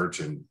been to church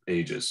in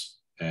ages.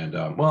 And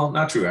well,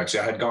 not true,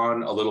 actually. I had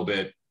gone a little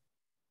bit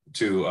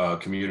to a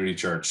community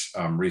church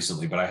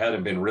recently, but I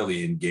hadn't been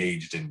really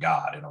engaged in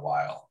God in a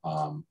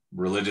while,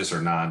 religious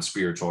or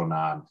non-spiritual or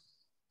non.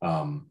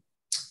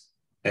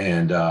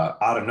 And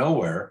out of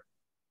nowhere,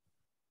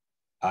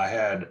 I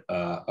had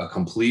a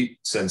complete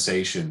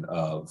sensation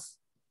of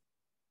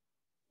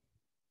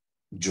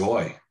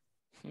joy,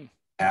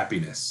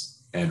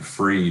 happiness, and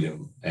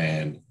freedom.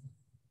 And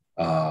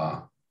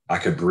I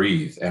could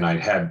breathe, and I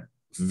had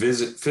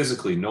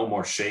physically no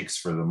more shakes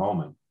for the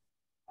moment.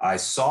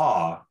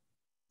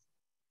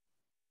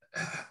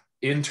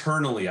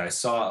 Internally, I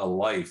saw a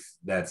life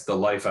that's the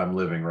life I'm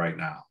living right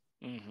now.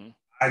 Mm-hmm.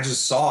 I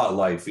just saw a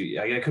life.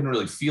 I couldn't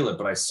really feel it,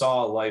 but I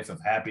saw a life of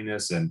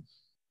happiness and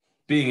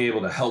being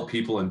able to help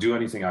people and do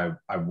anything I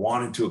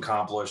wanted to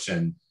accomplish.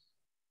 And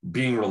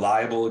being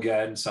reliable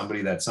again,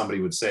 somebody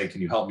would say,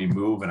 can you help me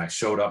move? And I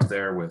showed up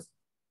there with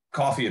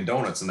coffee and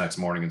donuts the next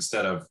morning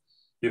instead of,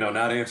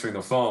 not answering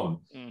the phone.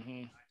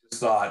 Mm-hmm. I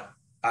just thought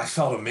I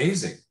felt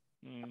amazing.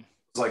 Mm. It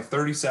was like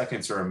 30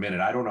 seconds or a minute.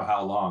 I don't know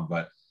how long,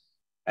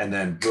 and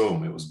then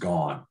boom, it was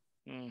gone.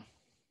 Mm.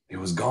 It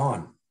was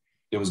gone.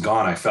 It was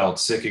gone. I felt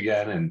sick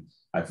again. And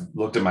I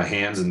looked at my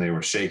hands and they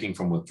were shaking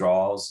from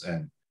withdrawals.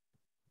 And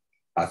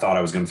I thought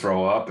I was going to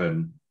throw up.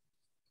 And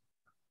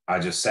I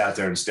just sat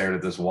there and stared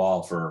at this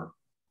wall for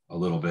a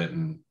little bit.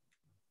 And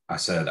I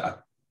said, I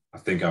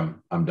think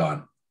I'm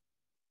done.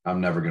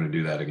 I'm never going to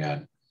do that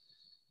again.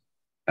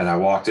 And I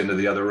walked into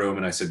the other room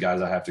and I said,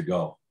 guys, I have to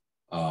go.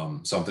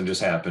 Something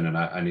just happened and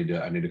I need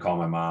to call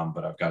my mom,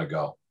 but I've got to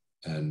go.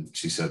 And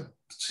she said,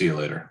 see you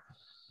later.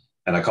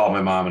 And I called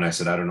my mom and I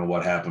said, I don't know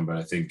what happened, but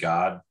I think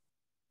God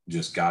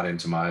just got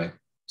into my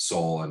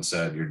soul and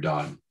said, you're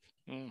done.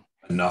 Mm.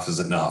 Enough is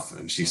enough.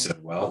 And she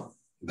said, well,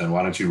 then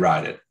why don't you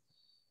ride it?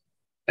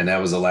 And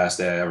that was the last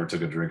day I ever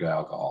took a drink of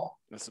alcohol.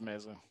 That's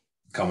amazing.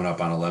 Coming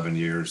up on 11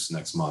 years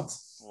next month.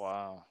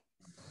 Wow.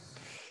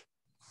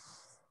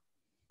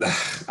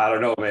 I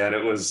don't know, man.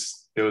 It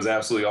was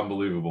absolutely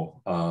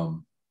unbelievable.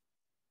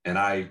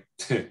 And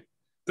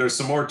there's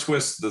some more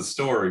twists to the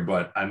story,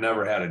 but I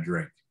never had a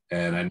drink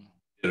and I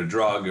did a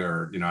drug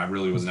or, I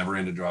really was never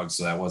into drugs.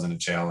 So that wasn't a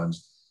challenge.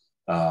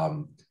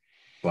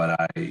 But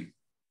I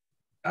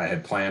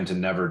had planned to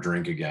never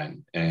drink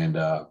again. And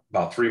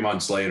about 3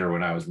 months later,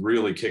 when I was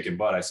really kicking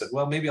butt, I said,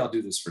 well, maybe I'll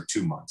do this for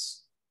 2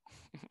 months.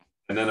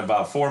 And then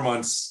about 4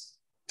 months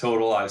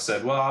total, I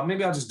said, well,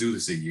 maybe I'll just do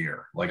this a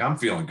year. Like, I'm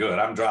feeling good.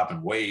 I'm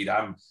dropping weight.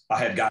 I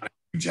had gotten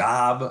a new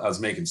job. I was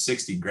making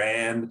 60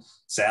 grand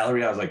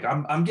salary. I was like,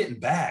 I'm getting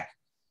back.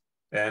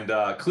 And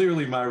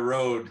clearly my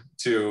road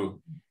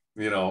to,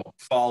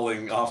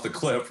 falling off the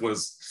cliff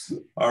was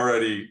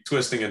already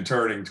twisting and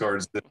turning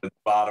towards the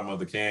bottom of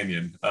the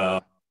canyon.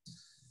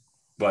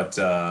 But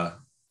a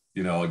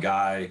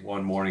guy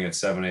one morning at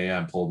 7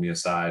 a.m. pulled me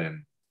aside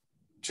and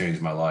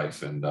changed my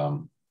life. And,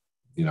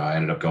 I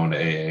ended up going to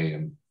AA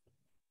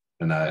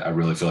and I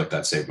really feel like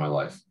that saved my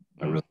life.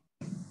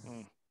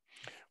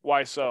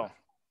 Why so?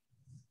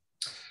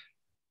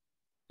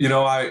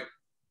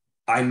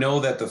 I know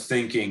that the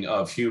thinking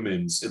of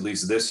humans, at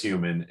least this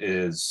human,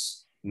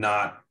 is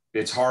not,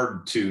 it's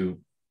hard to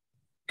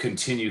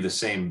continue the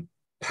same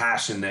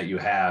passion that you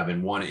have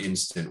in one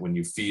instant when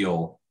you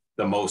feel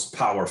the most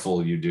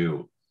powerful you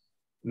do.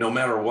 No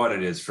matter what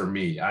it is, for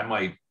me, I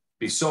might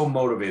be so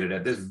motivated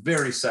at this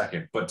very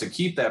second, but to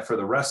keep that for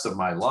the rest of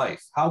my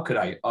life, how could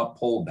I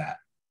uphold that?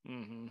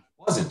 Mm-hmm.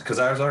 Wasn't, because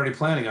I was already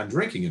planning on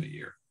drinking in a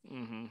year.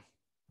 Mm-hmm.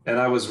 And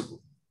I was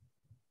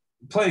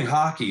playing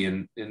hockey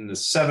in the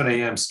 7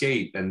 a.m.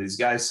 skate. And these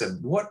guys said,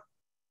 what,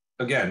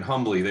 again,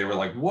 humbly, they were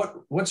like,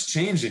 what's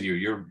changed in you?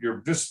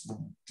 You're just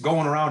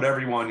going around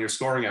everyone. You're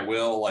scoring at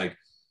will.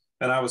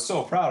 And I was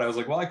so proud. I was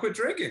like, well, I quit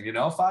drinking,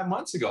 5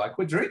 months ago, I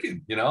quit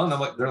drinking, and I'm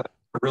like, they're like,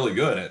 really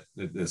good at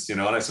this,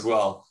 and I said,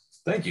 well,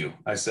 thank you.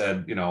 I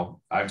said,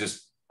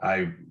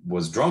 I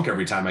was drunk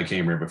every time I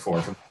came here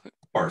before. So,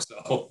 I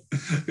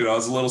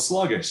was a little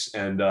sluggish.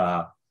 And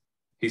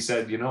he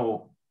said,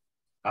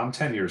 I'm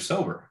 10 years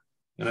sober.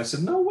 And I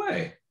said, no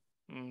way.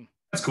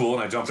 That's cool.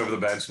 And I jumped over the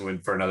bench and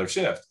went for another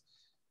shift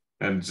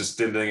and just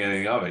didn't think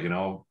anything of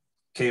it,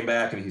 came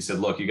back and he said,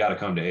 look, you got to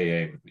come to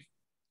AA with me.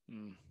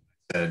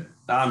 I said,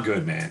 I'm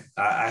good, man.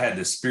 I had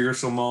this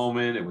spiritual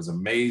moment. It was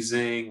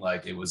amazing.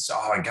 Like, it was,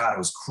 oh my God, it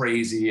was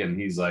crazy. And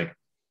he's like,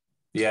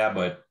 yeah,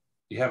 but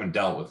you haven't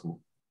dealt with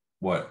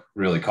what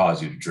really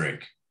caused you to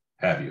drink,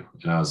 have you?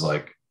 And I was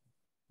like,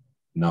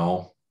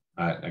 no,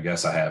 I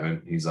guess I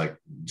haven't. He's like,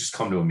 just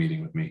come to a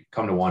meeting with me.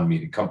 Come to one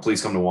meeting.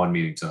 Please come to one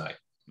meeting tonight.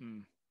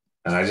 And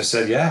I just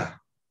said, yeah.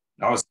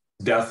 I was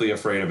deathly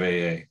afraid of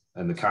AA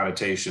and the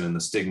connotation and the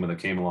stigma that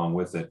came along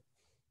with it.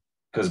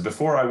 Because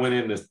before I went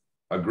into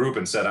a group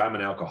and said, I'm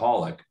an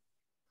alcoholic,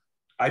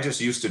 I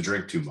just used to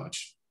drink too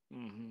much,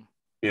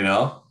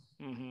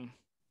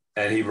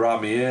 And he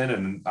brought me in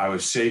and I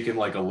was shaking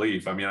like a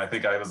leaf. I mean, I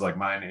think I was like,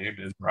 my name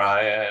is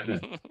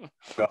Ryan,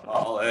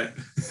 alcoholic.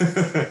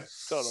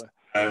 Totally.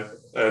 And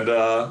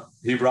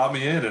he brought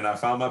me in and I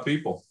found my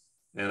people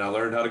and I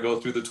learned how to go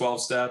through the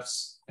 12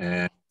 steps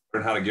and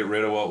learned how to get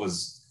rid of what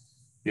was,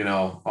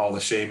 all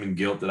the shame and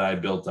guilt that I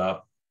had built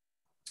up.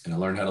 And I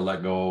learned how to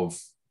let go of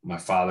my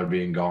father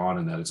being gone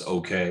and that it's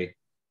okay.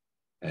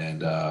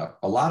 And a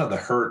lot of the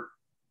hurt,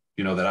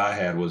 that I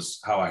had was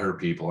how I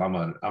hurt people.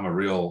 I'm a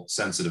real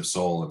sensitive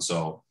soul. And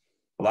so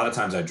a lot of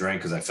times I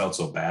drank because I felt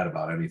so bad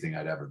about anything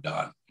I'd ever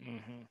done,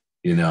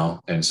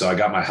 and so I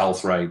got my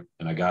health right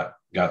and I got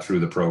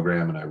through the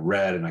program and I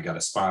read and I got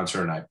a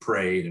sponsor and I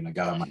prayed and I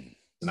got on my,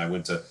 and I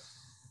went to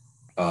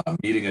a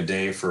meeting a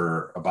day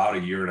for about a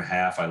year and a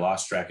half. I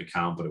lost track of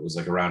count, but it was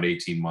like around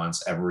 18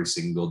 months, every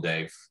single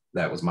day.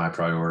 That was my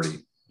priority.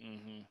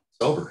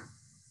 Sober.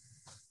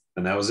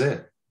 And that was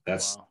it.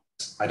 Wow.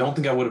 I don't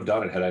think I would have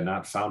done it had I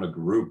not found a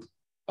group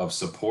of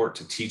support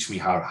to teach me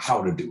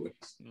how to do it.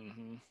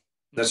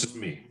 That's just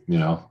me,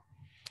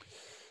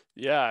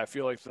 Yeah, I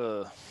feel like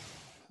the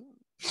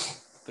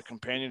the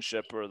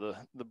companionship or the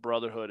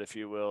brotherhood, if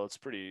you will, it's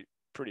pretty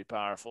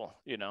powerful,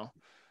 you know.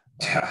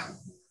 Yeah.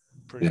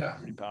 Pretty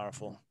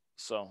powerful.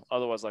 So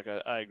otherwise, like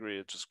I agree,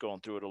 it's just going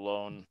through it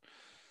alone.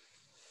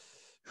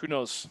 Who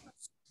knows?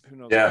 Who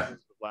knows Yeah. how long it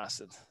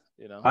lasted,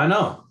 you know? I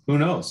know. Who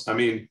knows? I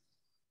mean,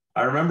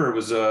 I remember it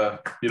was,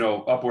 you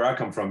know, up where I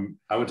come from,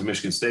 I went to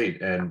Michigan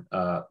State, and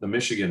the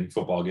Michigan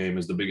football game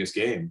is the biggest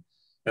game.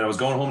 And I was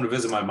going home to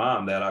visit my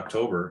mom that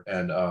October.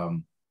 And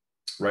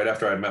right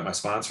after I'd met my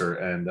sponsor,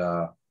 and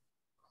I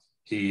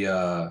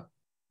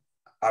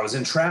was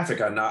in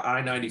traffic on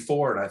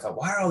I-94, and I thought,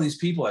 why are all these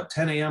people at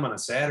 10 a.m. on a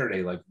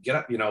Saturday? Like, get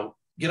up, you know,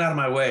 get out of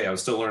my way. I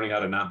was still learning how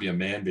to not be a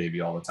man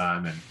baby all the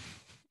time. And,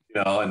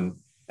 you know, and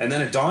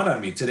then it dawned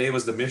on me, today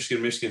was the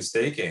Michigan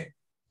State game.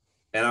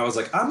 And I was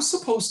like, I'm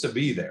supposed to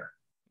be there.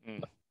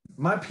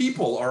 My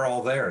people are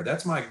all there.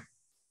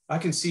 I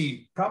can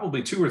see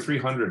probably 200 or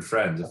 300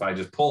 friends if I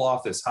just pull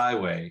off this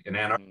highway in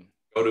Ann Arbor,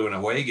 go to an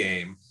away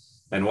game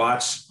and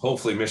watch,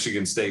 hopefully,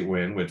 Michigan State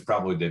win, which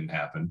probably didn't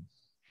happen.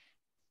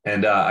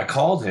 And I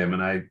called him,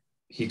 and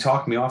he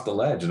talked me off the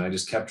ledge, and I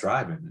just kept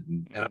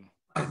driving.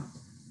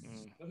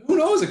 Who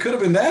knows? It could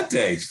have been that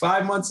day,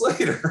 5 months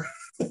later.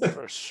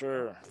 For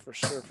sure.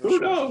 Who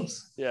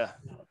knows? Yeah.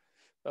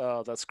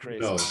 Oh, that's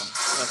crazy.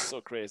 That's so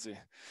crazy.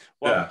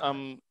 Well, yeah.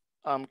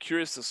 I'm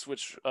curious to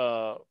switch,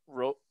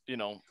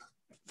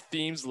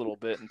 themes a little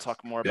bit and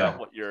talk more about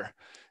what you're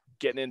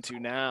getting into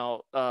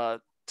now.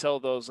 Tell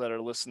those that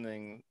are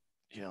listening,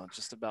 you know,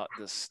 just about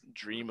this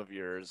dream of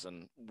yours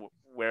and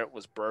where it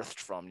was birthed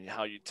from,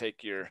 how you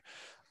take your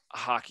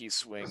hockey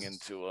swing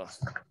into a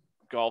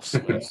golf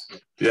swing.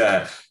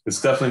 Yeah,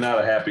 it's definitely not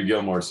a Happy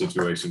Gilmore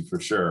situation for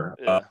sure.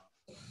 Yeah.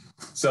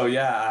 So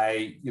yeah,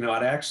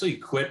 I'd actually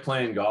quit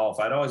playing golf.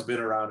 I'd always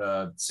been around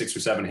a 6 or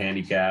 7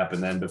 handicap.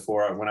 And then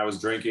before, when I was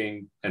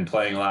drinking and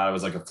playing a lot, I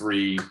was like a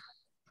 3.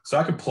 So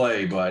I could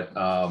play, but,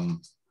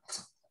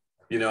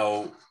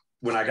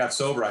 when I got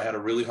sober, I had a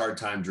really hard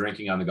time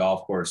drinking on the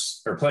golf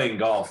course or playing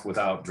golf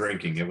without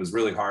drinking. It was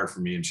really hard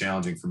for me and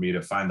challenging for me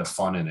to find the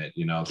fun in it,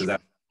 because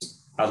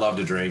I love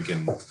to drink,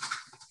 and,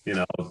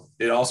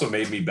 it also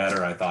made me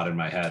better, I thought, in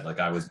my head. Like,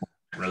 I was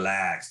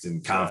relaxed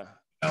and confident,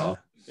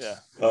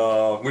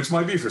 which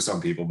might be for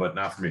some people, but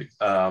not for me.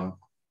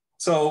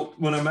 So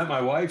when I met my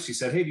wife, she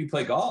said, "Hey, do you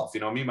play golf?"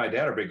 Me and my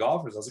dad are big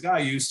golfers. I was like, "I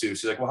used to."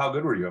 She's like, "Well, how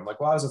good were you?" I'm like,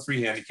 "Well, I was a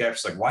 3 handicap."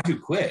 She's like, "Why'd you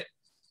quit?"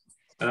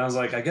 And I was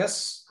like, "I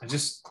guess I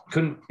just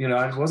couldn't,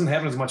 I wasn't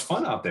having as much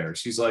fun out there."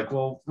 She's like,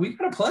 "Well, we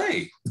gotta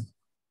play."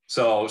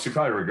 So she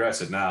probably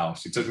regrets it now.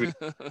 She took me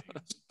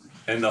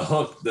and the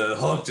hook,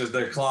 just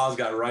their claws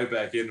got right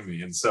back into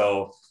me. And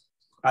so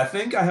I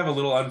think I have a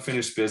little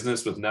unfinished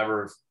business with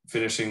never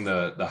finishing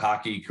the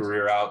hockey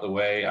career out the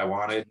way I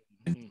wanted.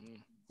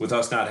 With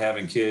us not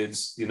having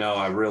kids,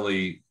 I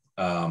really,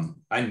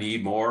 I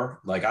need more.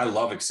 Like, I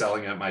love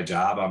excelling at my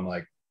job. I'm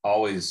like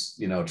always,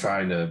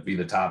 trying to be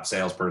the top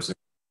salesperson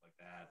like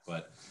that,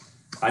 but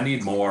I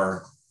need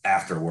more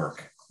after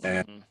work.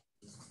 And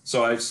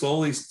so I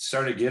slowly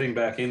started getting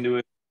back into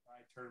it.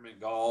 Tournament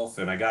golf,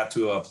 and I got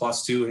to a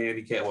 +2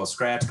 handicap,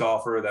 scratch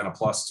golfer, then a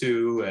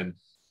 +2. And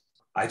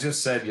I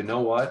just said, you know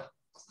what?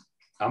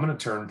 I'm going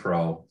to turn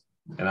pro,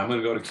 and I'm going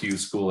to go to Q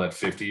school at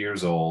 50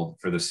 years old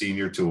for the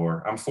senior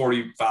tour. I'm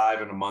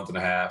 45 in a month and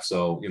a half.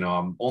 So,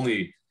 I'm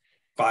only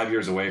 5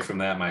 years away from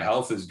that. My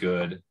health is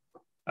good.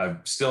 I've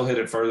still hit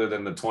it further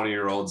than the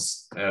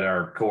 20-year-olds at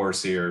our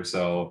course here.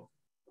 So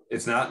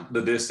it's not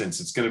the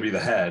distance. It's going to be the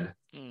head.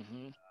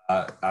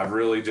 I've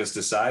really just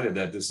decided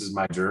that this is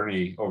my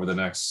journey over the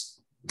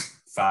next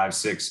 5,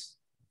 6,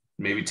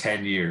 maybe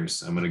 10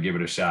 years. I'm going to give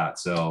it a shot.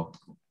 So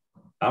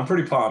I'm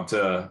pretty pumped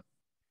to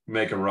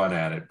make a run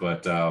at it,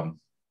 but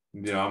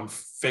I'm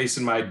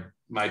facing my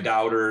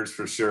doubters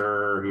for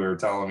sure, who are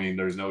telling me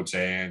there's no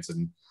chance.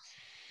 And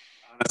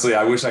honestly,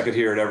 I wish I could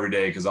hear it every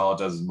day, because all it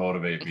does is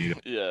motivate me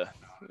to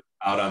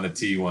out on the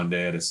tee one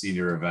day at a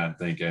senior event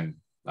thinking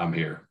I'm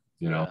here,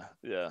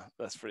 Yeah,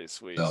 that's pretty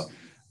sweet. So,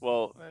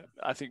 well,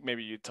 I think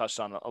maybe you touched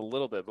on it a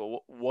little bit,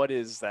 but what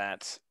is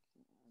that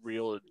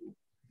real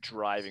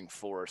driving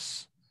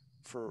force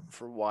for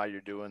why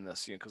you're doing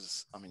this?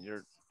 Because I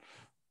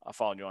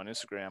follow you on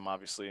Instagram,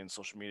 obviously, and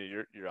social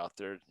media. You're out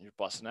there, you're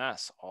busting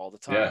ass all the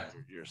time.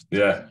 You're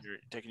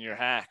taking your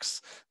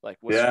hacks. Like,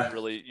 what's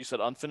really, you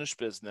said unfinished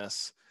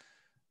business,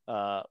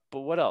 but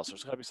what else?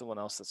 There's got to be someone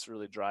else that's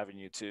really driving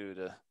you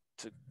to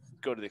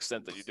go to the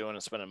extent that you're doing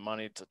and spending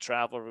money to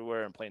travel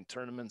everywhere and playing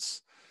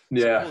tournaments.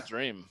 It's a cool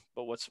dream,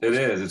 but what's it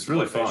is. It's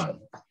really fun.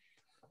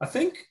 I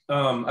think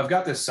I've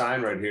got this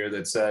sign right here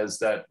that says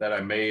that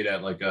I made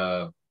at like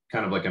a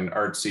kind of like an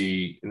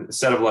artsy,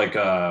 instead of like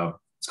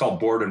it's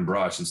called board and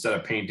brush. Instead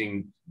of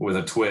painting with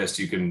a twist,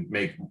 you can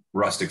make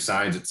rustic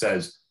signs. It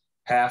says,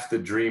 "Half the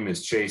dream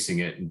is chasing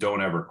it, and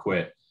don't ever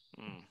quit."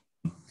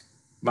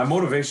 My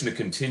motivation to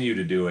continue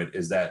to do it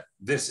is that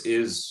this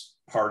is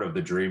part of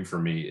the dream for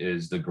me,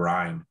 is the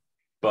grind.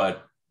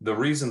 But the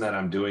reason that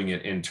I'm doing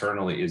it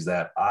internally is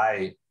that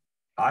I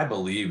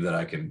believe that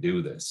I can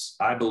do this.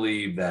 I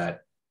believe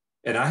that,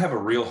 and I have a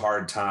real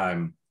hard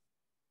time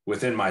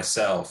within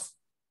myself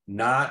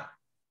not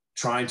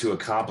trying to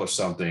accomplish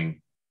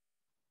something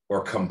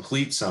or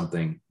complete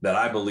something that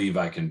I believe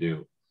I can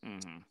do.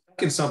 Mm-hmm.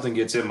 If something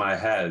gets in my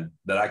head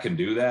that I can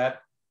do that,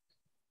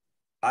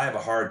 I have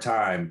a hard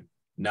time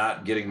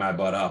not getting my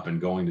butt up and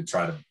going to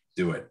try to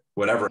do it.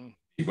 Whatever.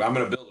 Mm-hmm. I'm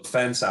going to build a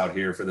fence out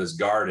here for this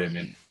garden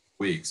in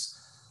weeks.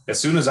 As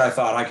soon as I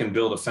thought I can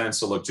build a fence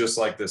to look just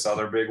like this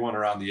other big one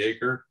around the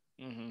acre,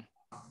 mm-hmm.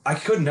 I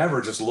could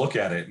never just look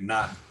at it and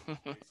not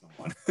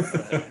someone.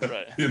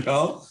 Right. You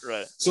know?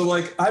 Right. So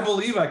like, I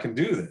believe I can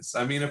do this.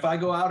 I mean, if I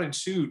go out and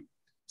shoot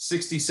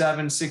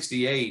 67,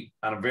 68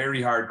 on a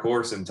very hard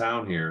course in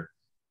town here,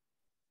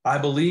 I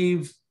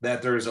believe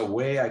that there's a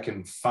way I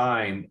can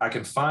find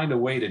a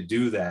way to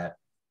do that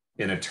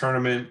in a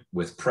tournament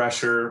with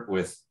pressure,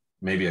 with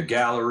maybe a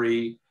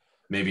gallery,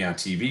 maybe on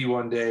TV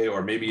one day,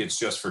 or maybe it's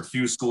just for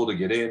Q school to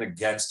get in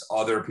against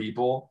other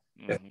people.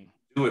 Mm-hmm. If I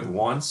do it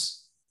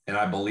once and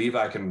I believe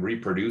I can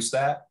reproduce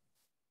that,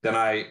 then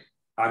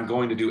I'm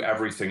going to do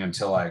everything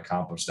until I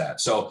accomplish that.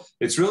 So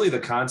it's really the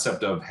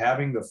concept of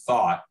having the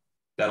thought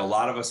that a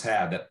lot of us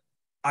have that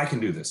I can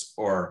do this,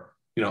 or,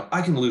 you know,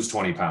 I can lose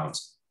 20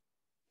 pounds,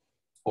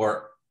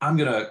 or I'm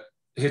going to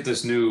hit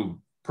this new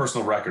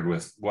personal record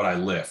with what I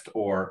lift,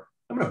 or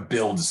I'm going to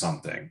build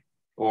something,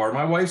 or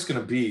my wife's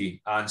going to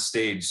be on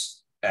stage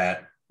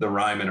at the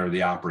Ryman or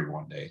the Opry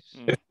one day.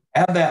 Mm. If you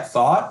have that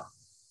thought,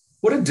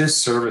 what a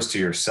disservice to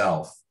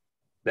yourself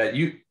that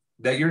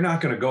you're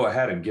not going to go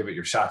ahead and give it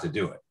your shot to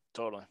do it.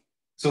 Totally.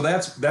 So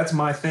that's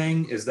my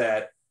thing, is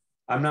that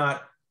I'm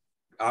not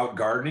out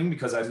gardening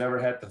because I've never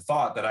had the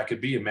thought that I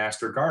could be a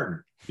master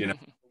gardener. You know,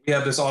 we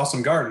have this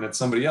awesome garden that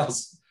somebody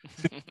else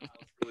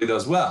really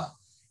does well,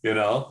 you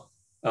know.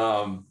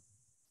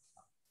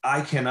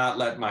 I cannot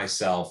let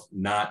myself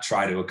not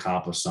try to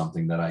accomplish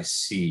something that I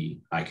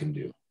see I can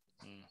do.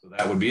 So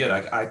that would be it.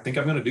 I think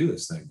I'm going to do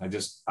this thing.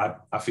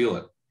 I feel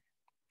it.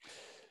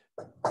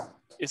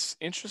 It's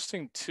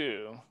interesting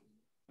too,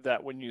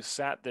 that when you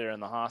sat there in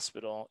the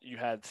hospital, you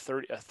had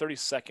a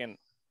 30-second,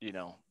 you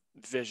know,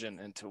 vision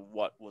into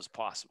what was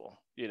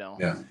possible, you know.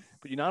 Yeah.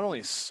 But you not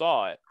only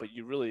saw it, but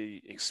you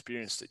really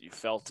experienced it. You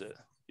felt it,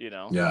 you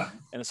know. Yeah.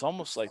 And it's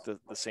almost like the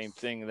same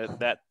thing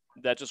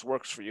that just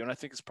works for you. And I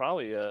think it's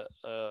probably a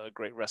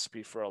great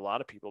recipe for a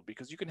lot of people,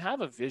 because you can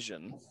have a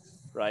vision,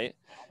 right,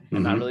 and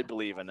mm-hmm. not really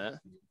believe in it.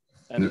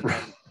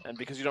 And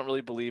because you don't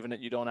really believe in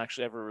it, you don't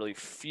actually ever really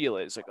feel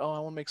it. It's like, oh, I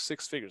want to make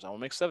 6 figures. I want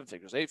to make 7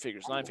 figures, 8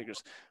 figures, 9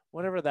 figures,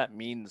 whatever that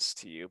means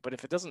to you. But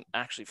if it doesn't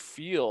actually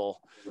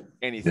feel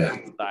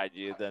anything inside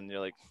you, then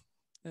you're like,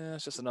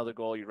 it's just another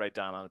goal you write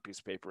down on a piece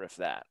of paper, if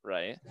that,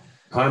 right?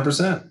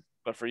 100%.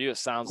 But for you, it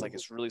sounds like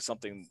it's really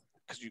something,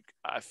 because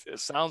it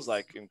sounds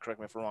like, and correct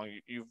me if I'm wrong,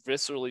 you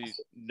viscerally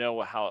know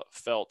how it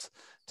felt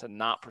to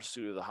not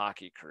pursue the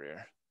hockey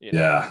career. You know?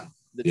 Yeah.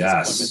 The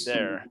disappointment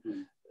there.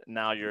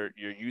 Now you're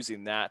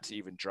using that to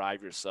even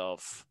drive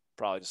yourself,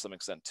 probably to some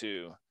extent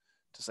too,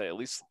 to say, at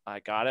least I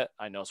got it.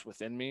 I know it's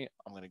within me.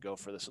 I'm going to go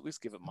for this. At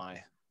least give it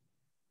my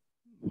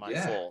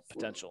full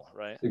potential,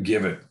 right?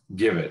 Give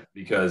it,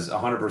 because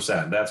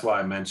 100%. That's why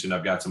I mentioned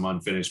I've got some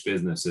unfinished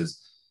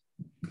businesses.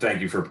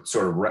 Thank you for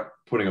sort of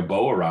putting a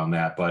bow around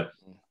that. But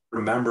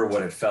remember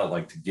what it felt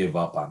like to give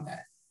up on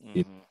that,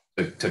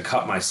 mm-hmm. to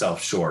cut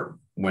myself short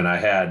when I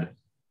had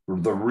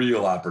the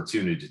real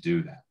opportunity to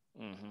do that.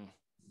 Mm-hmm.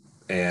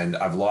 And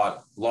I've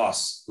let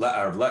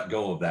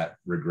go of that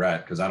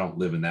regret, because I don't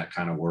live in that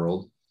kind of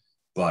world.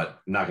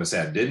 But I'm not going to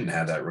say I didn't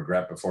have that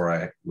regret before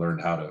I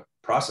learned how to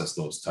process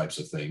those types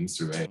of things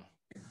through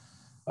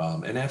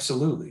AA. And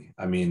absolutely,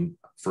 I mean,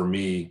 for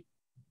me,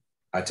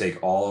 I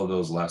take all of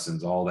those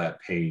lessons, all that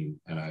pain,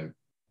 and I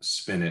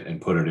spin it and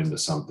put it into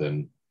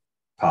something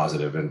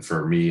positive. And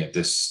for me, at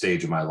this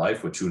stage of my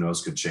life, which who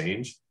knows could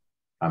change,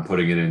 I'm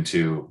putting it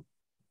into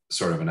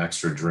sort of an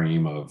extra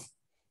dream of,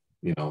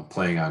 you know,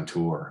 playing on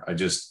tour. I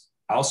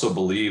also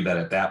believe that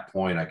at that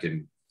point I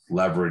can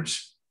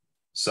leverage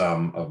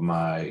some of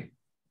my,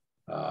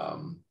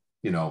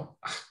 you know,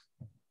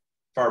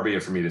 far be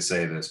it for me to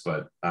say this,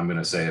 but I'm going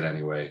to say it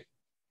anyway.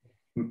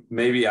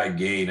 Maybe I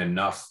gain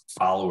enough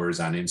followers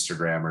on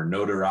Instagram or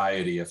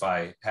notoriety if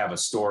I have a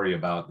story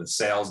about the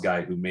sales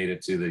guy who made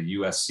it to the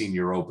US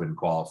Senior Open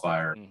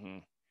qualifier, mm-hmm.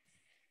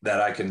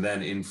 that I can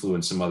then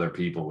influence some other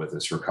people with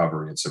this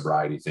recovery and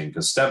sobriety thing.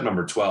 Because step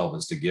number 12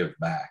 is to give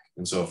back.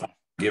 And so if I'm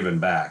giving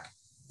back,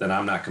 then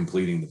I'm not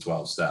completing the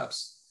 12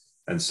 steps.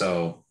 And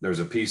so there's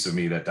a piece of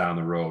me that down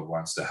the road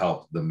wants to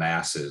help the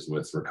masses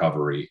with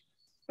recovery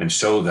and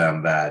show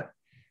them that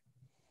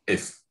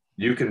if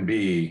you can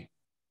be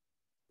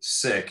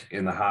sick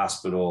in the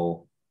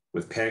hospital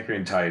with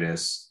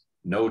pancreatitis,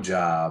 no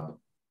job,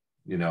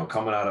 you know,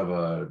 coming out of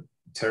a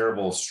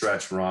terrible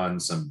stretch run,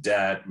 some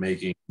debt,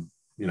 making,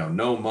 you know,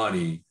 no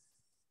money,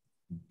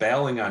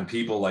 bailing on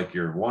people like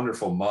your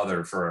wonderful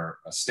mother for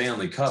a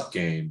Stanley Cup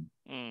game,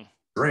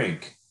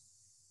 drink,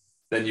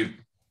 then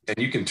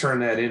you can turn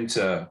that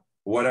into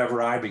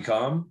whatever I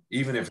become,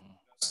 even if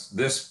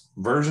this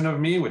version of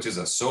me, which is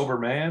a sober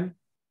man,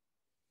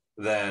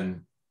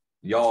 then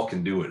y'all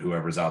can do it,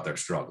 whoever's out there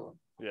struggling.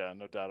 Yeah,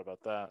 no doubt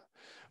about that.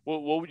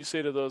 What would you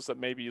say to those that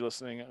may be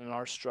listening and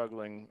are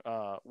struggling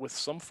with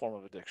some form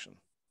of addiction?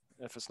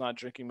 If it's not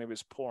drinking, maybe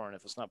it's porn.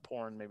 If it's not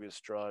porn, maybe it's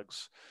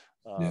drugs.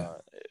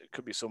 It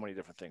could be so many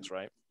different things,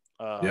 right?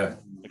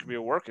 It could be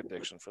a work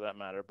addiction for that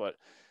matter. But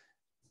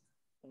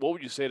what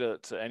would you say to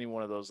any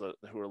one of those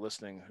who are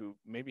listening who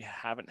maybe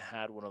haven't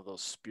had one of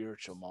those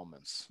spiritual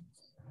moments?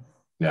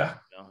 Yeah.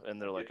 You know,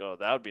 and they're like, oh,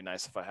 that would be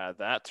nice if I had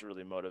that to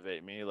really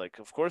motivate me. Like,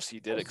 of course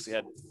he did it because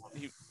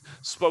he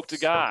spoke to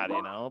God,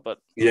 you know, but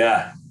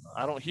yeah,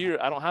 I don't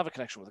have a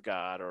connection with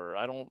God, or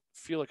I don't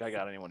feel like I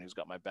got anyone who's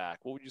got my back.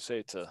 What would you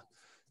say to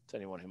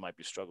anyone who might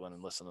be struggling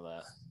and listen to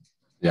that?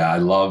 Yeah. I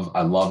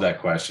love that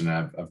question.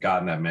 I've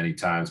gotten that many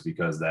times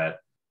because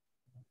that,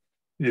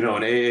 in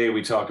AA,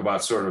 we talk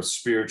about sort of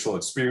spiritual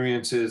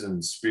experiences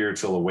and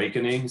spiritual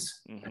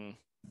awakenings.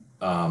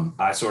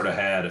 I sort of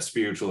had a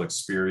spiritual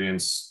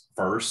experience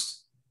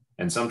first,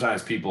 and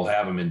sometimes people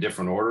have them in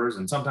different orders,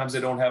 and sometimes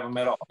they don't have them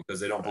at all because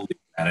they don't believe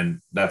that,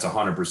 and that's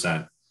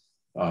 100%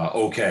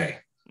 okay.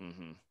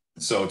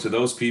 So to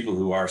those people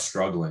who are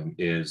struggling,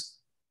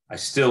 I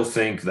still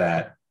think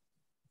that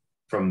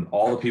from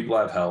all the people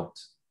I've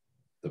helped,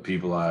 the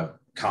people I've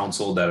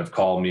counseled that have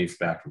called me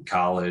back from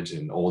college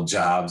and old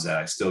jobs that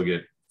I still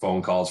get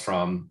phone calls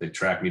from, they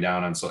track me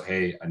down and so,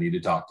 hey, I need to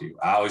talk to you.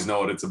 I always know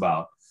what it's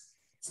about.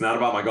 It's not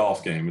about my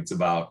golf game. It's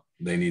about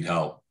they need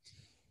help.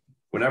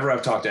 Whenever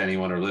I've talked to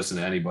anyone or listened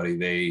to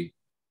anybody,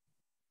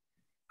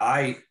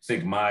 I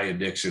think my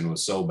addiction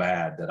was so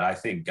bad that I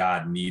think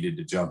God needed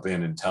to jump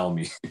in and tell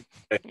me,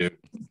 hey, dude,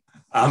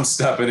 I'm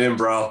stepping in,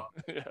 bro.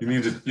 You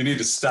need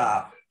to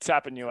stop.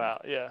 Tapping you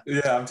out. Yeah.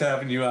 Yeah, I'm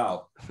tapping you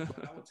out. But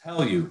I will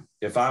tell you,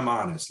 if I'm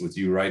honest with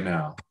you right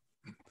now,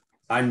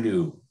 I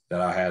knew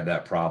that I had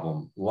that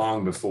problem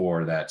long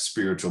before that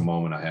spiritual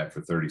moment I had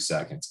for 30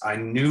 seconds. I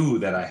knew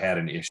that I had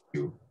an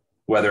issue,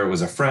 whether it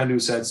was a friend who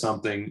said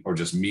something or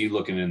just me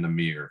looking in the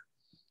mirror.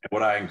 And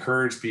what I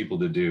encourage people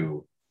to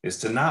do is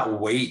to not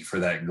wait for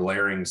that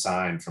glaring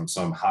sign from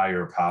some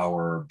higher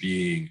power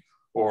being,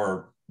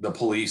 or the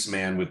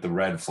policeman with the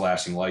red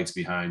flashing lights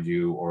behind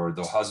you, or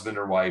the husband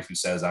or wife who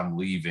says, I'm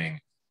leaving.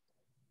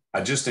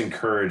 I just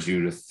encourage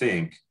you to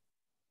think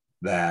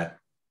that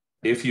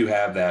if you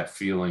have that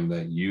feeling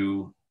that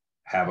you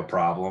have a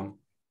problem,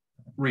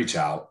 reach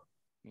out.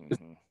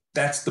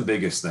 That's the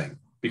biggest thing.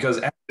 Because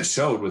as it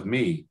showed with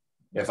me,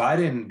 if I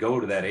didn't go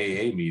to that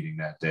AA meeting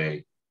that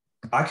day,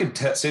 I could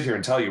sit here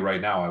and tell you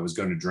right now I was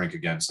going to drink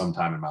again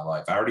sometime in my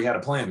life. I already had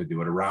a plan to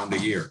do it around a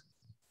year.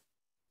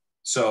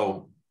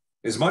 So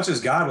as much as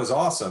God was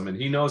awesome, and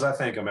he knows I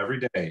thank him every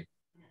day,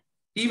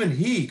 even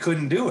he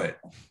couldn't do it.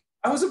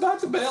 I was about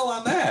to bail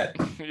on that.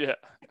 Yeah.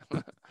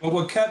 But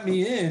what kept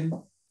me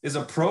in is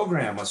a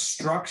program, a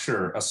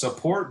structure, a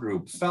support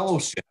group,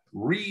 fellowship,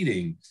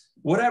 reading,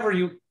 whatever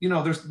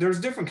there's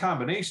different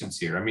combinations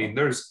here. I mean,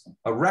 there's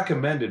a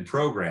recommended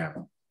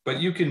program, but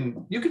you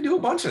can do a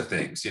bunch of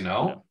things,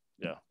 Yeah.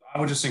 I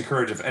would just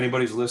encourage, if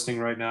anybody's listening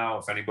right now,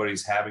 if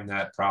anybody's having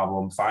that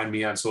problem, find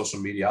me on social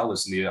media. I'll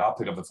listen to you. I'll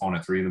pick up the phone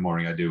at 3 a.m.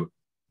 I do.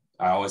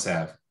 I always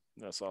have.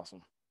 That's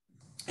awesome.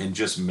 And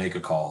just make a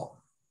call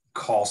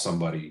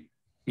somebody,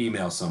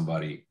 email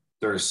somebody.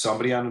 There is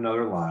somebody on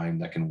another line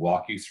that can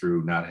walk you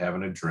through not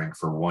having a drink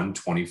for 1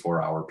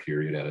 24-hour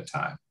period at a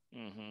time.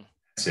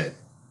 That's it.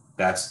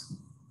 That's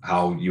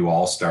how you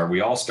all start.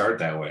 We all start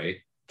that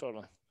way.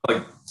 Totally.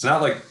 Like, it's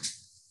not like,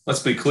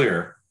 let's be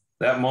clear,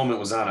 that moment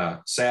was on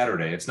a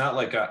Saturday. It's not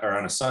like, or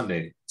on a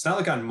Sunday. It's not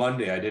like on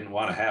Monday I didn't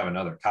want to have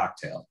another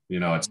cocktail.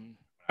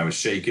 I was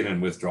shaking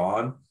and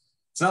withdrawn.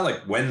 It's not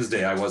like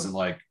Wednesday I wasn't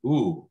like,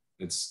 ooh,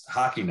 it's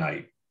hockey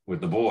night with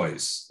the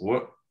boys.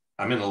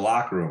 I'm in the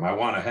locker room. I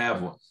want to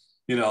have one.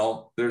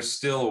 There's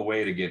still a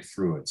way to get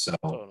through it. So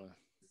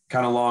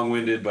kind of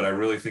long-winded, but I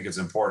really think it's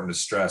important to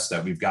stress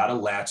that we've got to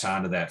latch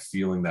onto that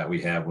feeling that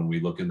we have when we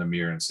look in the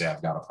mirror and say,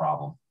 I've got a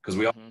problem, because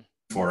we all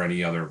for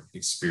any other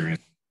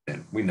experience,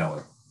 and we know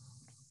it.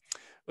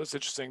 That's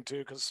interesting too,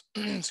 because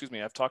excuse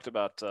me, I've talked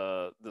about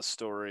this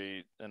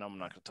story, and I'm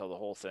not going to tell the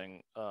whole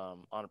thing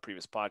on a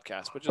previous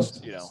podcast, but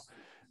just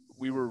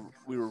we were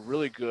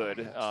really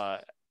good.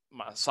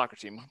 My soccer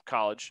team,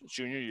 college,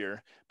 junior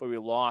year, but we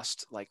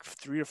lost like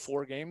 3 or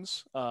 4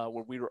 games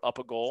where we were up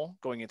a goal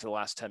going into the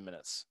last 10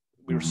 minutes.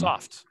 We were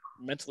soft,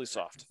 mentally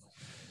soft.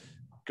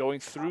 Going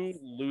through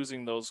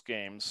losing those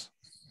games,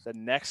 the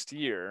next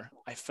year,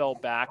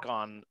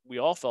 we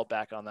all fell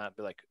back on that,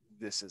 be like,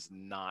 this is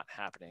not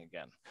happening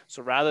again.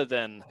 So rather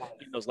than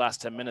in those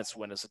last 10 minutes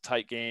when it's a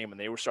tight game and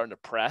they were starting to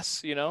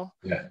press, a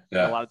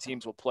lot of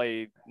teams will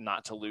play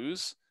not to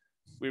lose.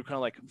 We were kind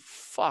of like,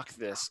 fuck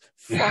this,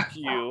 fuck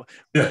you.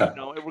 Yeah.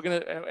 We're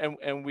going to,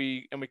 and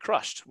we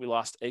crushed. We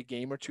lost a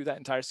game or 2 that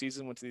entire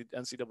season, went to the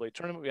NCAA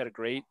tournament. We had a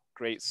great,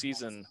 great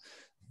season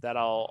that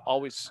I'll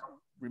always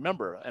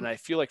remember. And I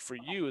feel like for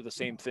you, the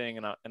same thing.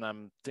 And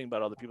I'm thinking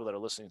about other people that are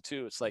listening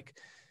too. It's like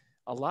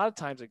a lot of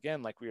times,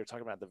 again, like we were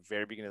talking about at the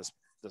very beginning of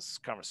this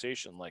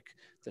conversation, like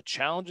the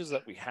challenges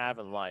that we have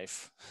in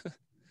life,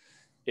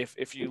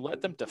 if you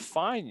let them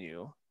define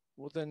you,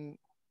 well, then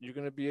you're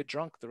going to be a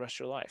drunk the rest of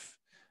your life.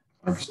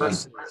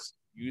 100%.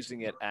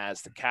 using it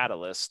as the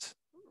catalyst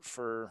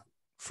for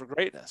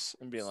greatness,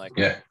 and being like,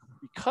 yeah,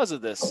 because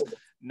of this,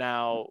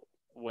 now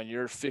when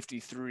you're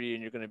 53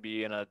 and you're going to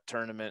be in a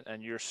tournament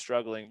and you're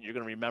struggling, you're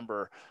going to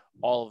remember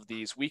all of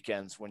these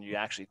weekends when you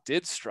actually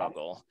did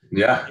struggle.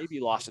 yeah, Maybe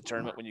lost a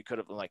tournament when you could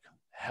have been like,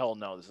 hell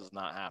no, this is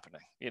not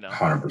happening,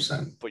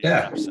 100%. put your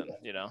reps in,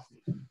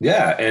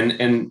 Yeah. And,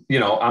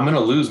 I'm going to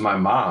lose my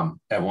mom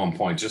at one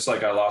point, just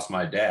like I lost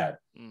my dad.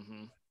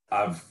 Mm-hmm.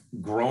 I've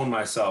grown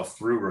myself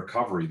through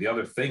recovery. The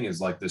other thing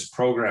is like this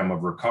program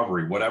of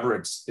recovery, whatever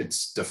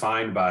it's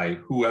defined by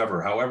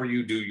however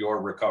you do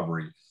your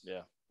recovery.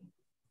 Yeah.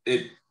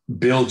 It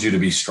builds you to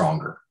be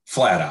stronger,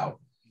 flat out.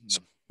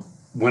 So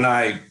when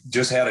I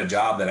just had a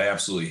job that I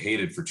absolutely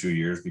hated for 2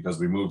 years because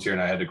we moved here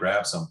and I had to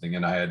grab something,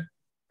 and I had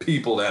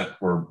people that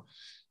were,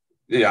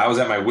 I was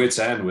at my wit's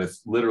end with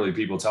literally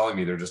people telling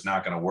me they're just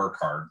not going to work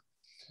hard.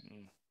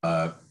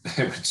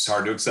 It's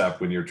hard to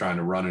accept when you're trying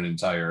to run an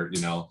entire,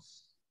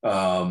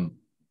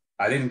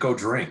 I didn't go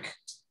drink,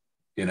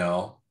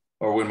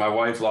 or when my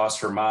wife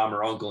lost her mom,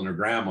 her uncle, and her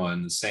grandma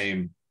in the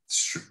same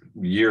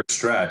year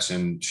stretch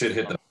and shit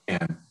hit the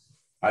fan,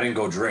 I didn't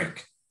go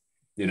drink,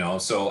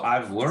 so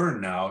I've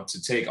learned now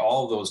to take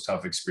all of those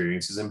tough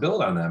experiences and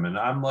build on them. And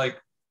I'm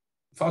like,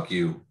 fuck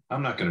you.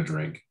 I'm not going to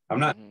drink. I'm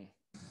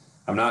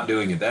not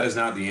doing it. That is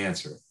not the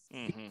answer.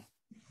 Mm-hmm.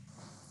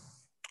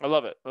 I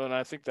love it. And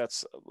I think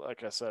that's,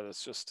 like I said,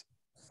 it's just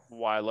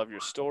why I love your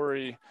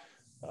story.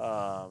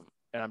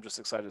 And I'm just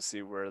excited to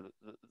see where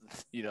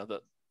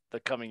the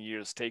coming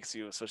years takes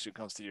you, especially when it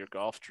comes to your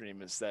golf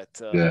dream. Is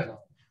that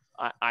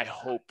I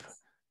hope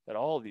that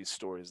all of these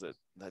stories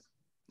that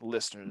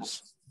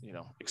listeners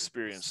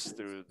experience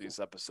through these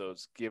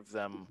episodes give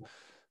them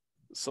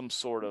some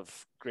sort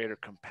of greater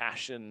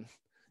compassion,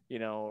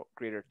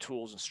 greater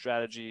tools and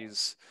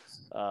strategies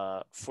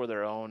for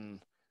their own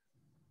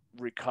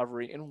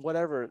recovery and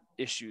whatever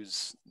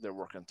issues they're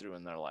working through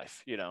in their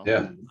life,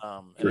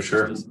 for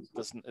sure.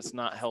 It's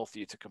not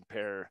healthy to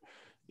compare,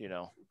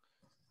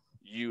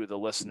 the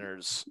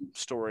listener's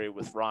story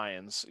with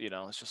Ryan's.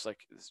 It's just like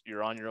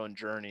you're on your own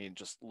journey, and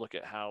just look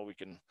at how we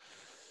can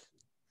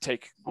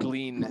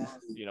glean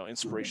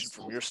inspiration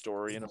from your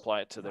story and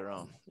apply it to their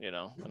own, and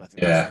I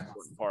think that's the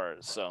important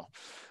part. So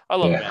I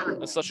love it,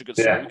 man. It's such a good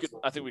story.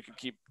 I think we could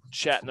keep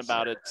chatting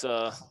about it.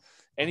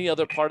 Any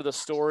other part of the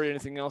story,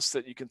 anything else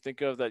that you can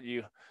think of that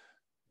you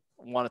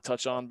want to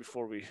touch on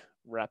before we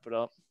wrap it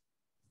up?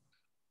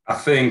 I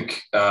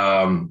think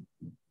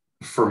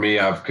for me,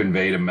 I've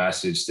conveyed a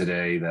message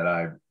today that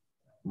I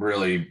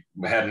really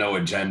had no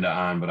agenda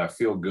on, but I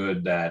feel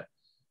good that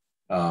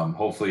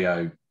hopefully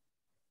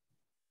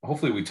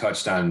we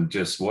touched on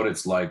just what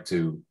it's like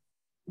to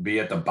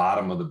be at the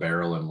bottom of the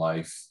barrel in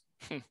life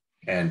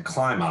and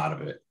climb out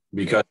of it,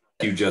 because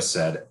you just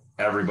said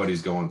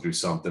everybody's going through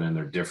something and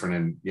they're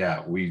different.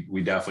 And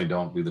we definitely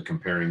don't do the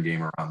comparing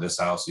game around this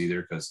house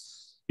either,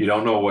 because you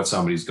don't know what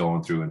somebody's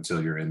going through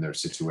until you're in their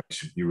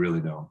situation. You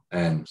really don't.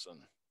 And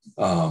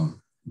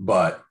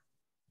but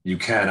you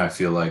can, I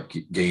feel like,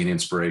 gain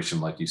inspiration,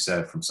 like you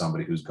said, from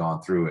somebody who's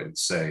gone through it and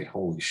say,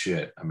 holy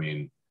shit. I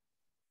mean,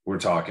 we're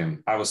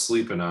talking, I was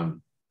sleeping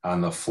on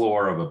the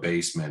floor of a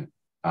basement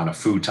on a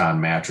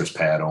futon mattress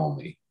pad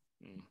only.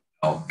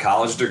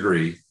 College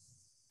degree,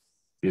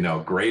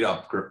 great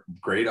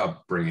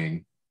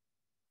upbringing,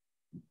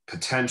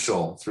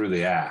 potential through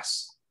the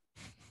ass.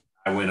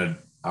 I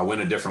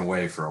went a different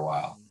way for a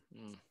while,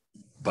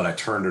 but I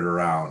turned it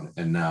around,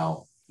 and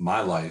now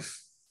my life,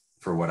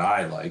 for what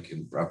I like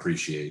and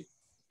appreciate,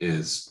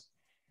 is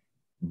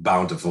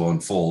bountiful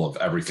and full of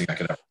everything I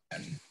could ever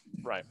imagine.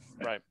 Right.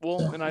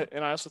 Well, and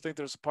I also think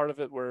there's a part of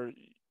it where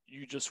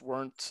you just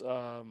weren't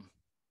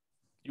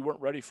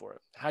ready for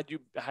it. Had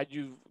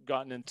you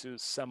gotten into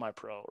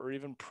semi-pro or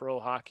even pro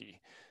hockey,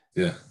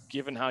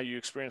 given how you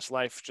experienced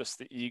life, just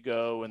the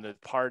ego and the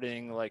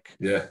partying,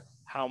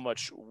 how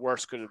much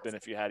worse could it have been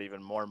if you had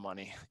even more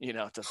money,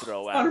 to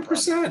throw at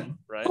 100%.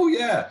 Right? Oh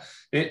yeah.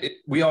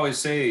 We always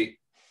say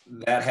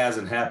that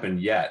hasn't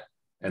happened yet,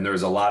 and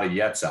there's a lot of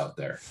yets out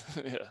there.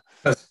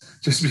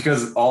 Just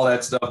because all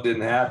that stuff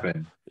didn't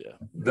happen.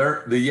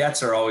 The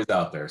yets are always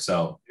out there.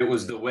 So it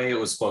was the way it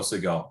was supposed to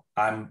go.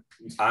 I'm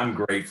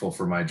grateful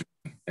for my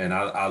dream, and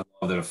I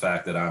love the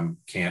fact that I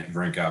can't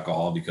drink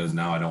alcohol because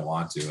now I don't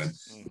want to, and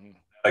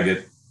I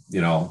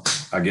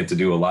get to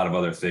do a lot of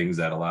other things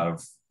that a lot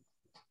of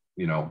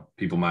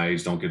people my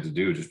age don't get to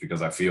do, just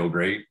because I feel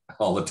great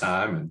all the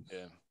time. And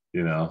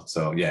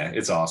so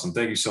it's awesome.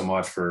 Thank you so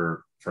much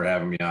for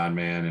having me on,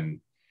 man. And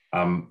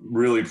I'm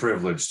really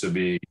privileged to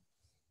be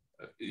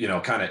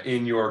kind of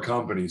in your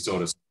company, so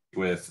to speak,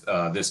 with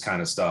this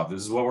kind of stuff.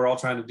 This is what we're all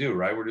trying to do,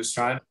 right? We're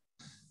trying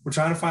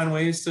to find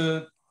ways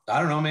to, I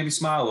don't know, maybe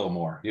smile a little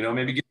more,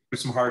 maybe get through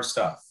some hard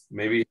stuff,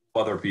 maybe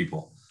other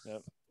people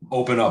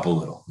open up a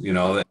little,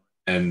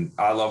 and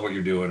I love what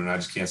you're doing, and I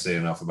just can't say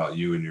enough about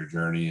you and your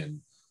journey.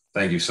 And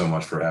thank you so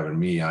much for having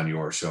me on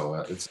your show.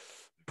 It's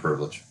a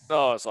privilege.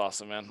 Oh, it's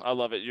awesome, man. I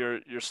love it.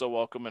 You're so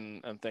welcome,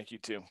 and thank you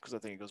too, because I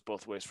think it goes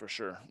both ways for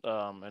sure.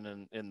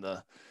 And in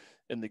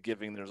in the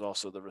giving, there's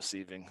also the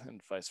receiving,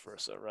 and vice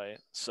versa, right?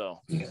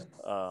 So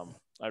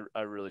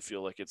I really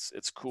feel like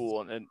it's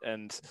cool,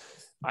 and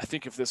I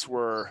think if this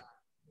were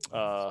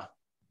I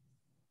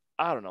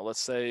don't know,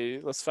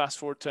 let's fast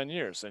forward 10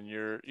 years and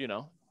you're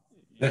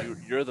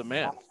the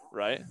man,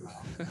 right?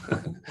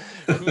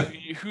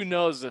 who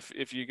knows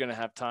if you're going to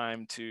have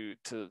time to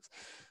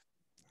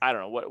I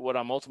don't know, what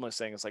I'm ultimately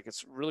saying is, like,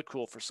 it's really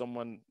cool for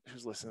someone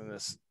who's listening to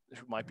this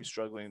who might be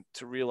struggling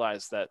to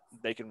realize that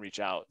they can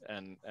reach out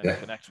and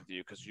connect with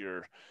you, because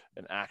you're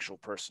an actual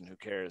person who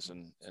cares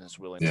and is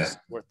willing to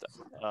support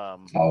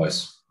them.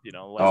 Always.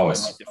 Life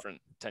might be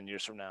different 10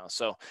 years from now.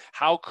 So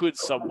how could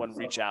someone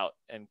reach out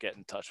and get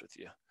in touch with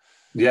you?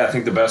 Yeah, I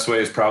think the best way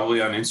is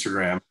probably on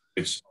Instagram,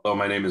 which, although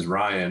my name is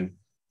Ryan,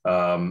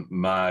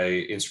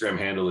 my Instagram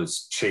handle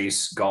is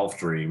Chase Golf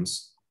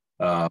Dreams.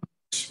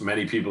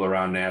 Many people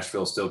around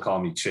Nashville still call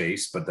me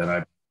Chase, but then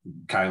I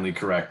kindly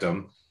correct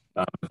them.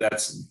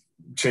 That's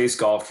Chase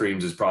Golf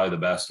Dreams is probably the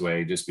best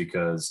way, just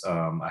because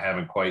I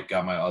haven't quite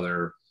got my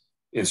other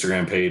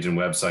Instagram page and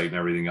website and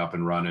everything up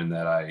and running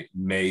that I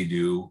may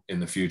do in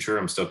the future.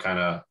 I'm still kind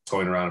of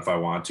toying around if I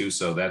want to.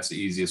 So that's the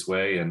easiest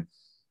way. And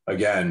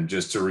again,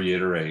 just to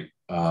reiterate,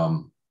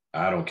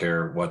 I don't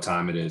care what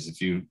time it is. If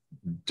you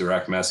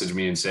direct message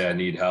me and say I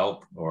need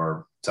help,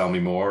 or tell me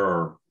more,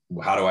 or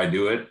how do I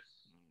do it,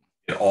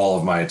 get all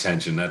of my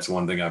attention. That's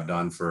one thing I've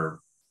done for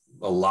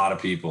a lot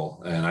of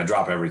people, and I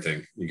drop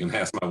everything. You can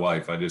ask my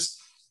wife. I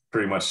just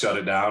pretty much shut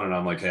it down, and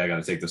I'm like, hey, I got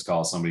to take this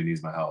call. Somebody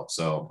needs my help.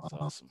 So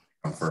that's awesome.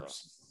 I'm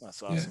first.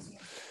 That's awesome. Yeah.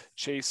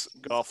 Chase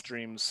Golf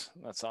Dreams.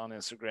 That's on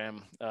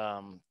Instagram.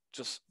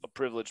 Just a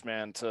privilege,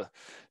 man, to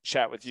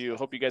chat with you.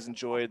 Hope you guys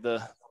enjoyed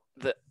the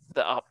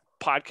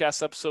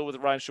podcast episode with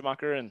Ryan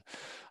Schumacher. And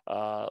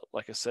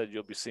like I said,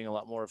 you'll be seeing a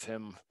lot more of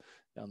him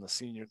on the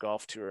senior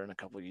golf tour in a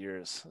couple of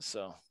years.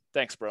 So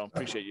thanks, bro.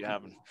 Appreciate you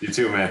having you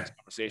too, man.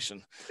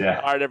 Conversation.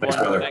 Yeah. All right,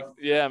 everyone. Thanks,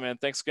 yeah, man.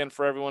 Thanks again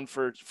for everyone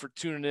for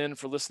tuning in,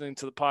 for listening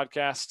to the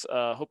podcast.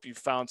 Hope you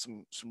found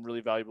some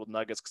really valuable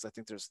nuggets, because I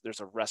think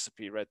there's a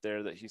recipe right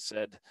there that he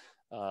said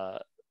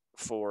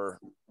for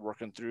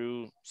working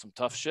through some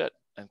tough shit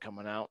and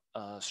coming out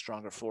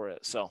stronger for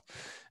it. So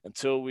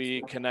until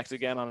we connect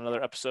again on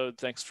another episode,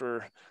 thanks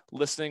for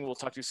listening. We'll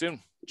talk to you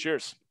soon.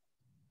 Cheers.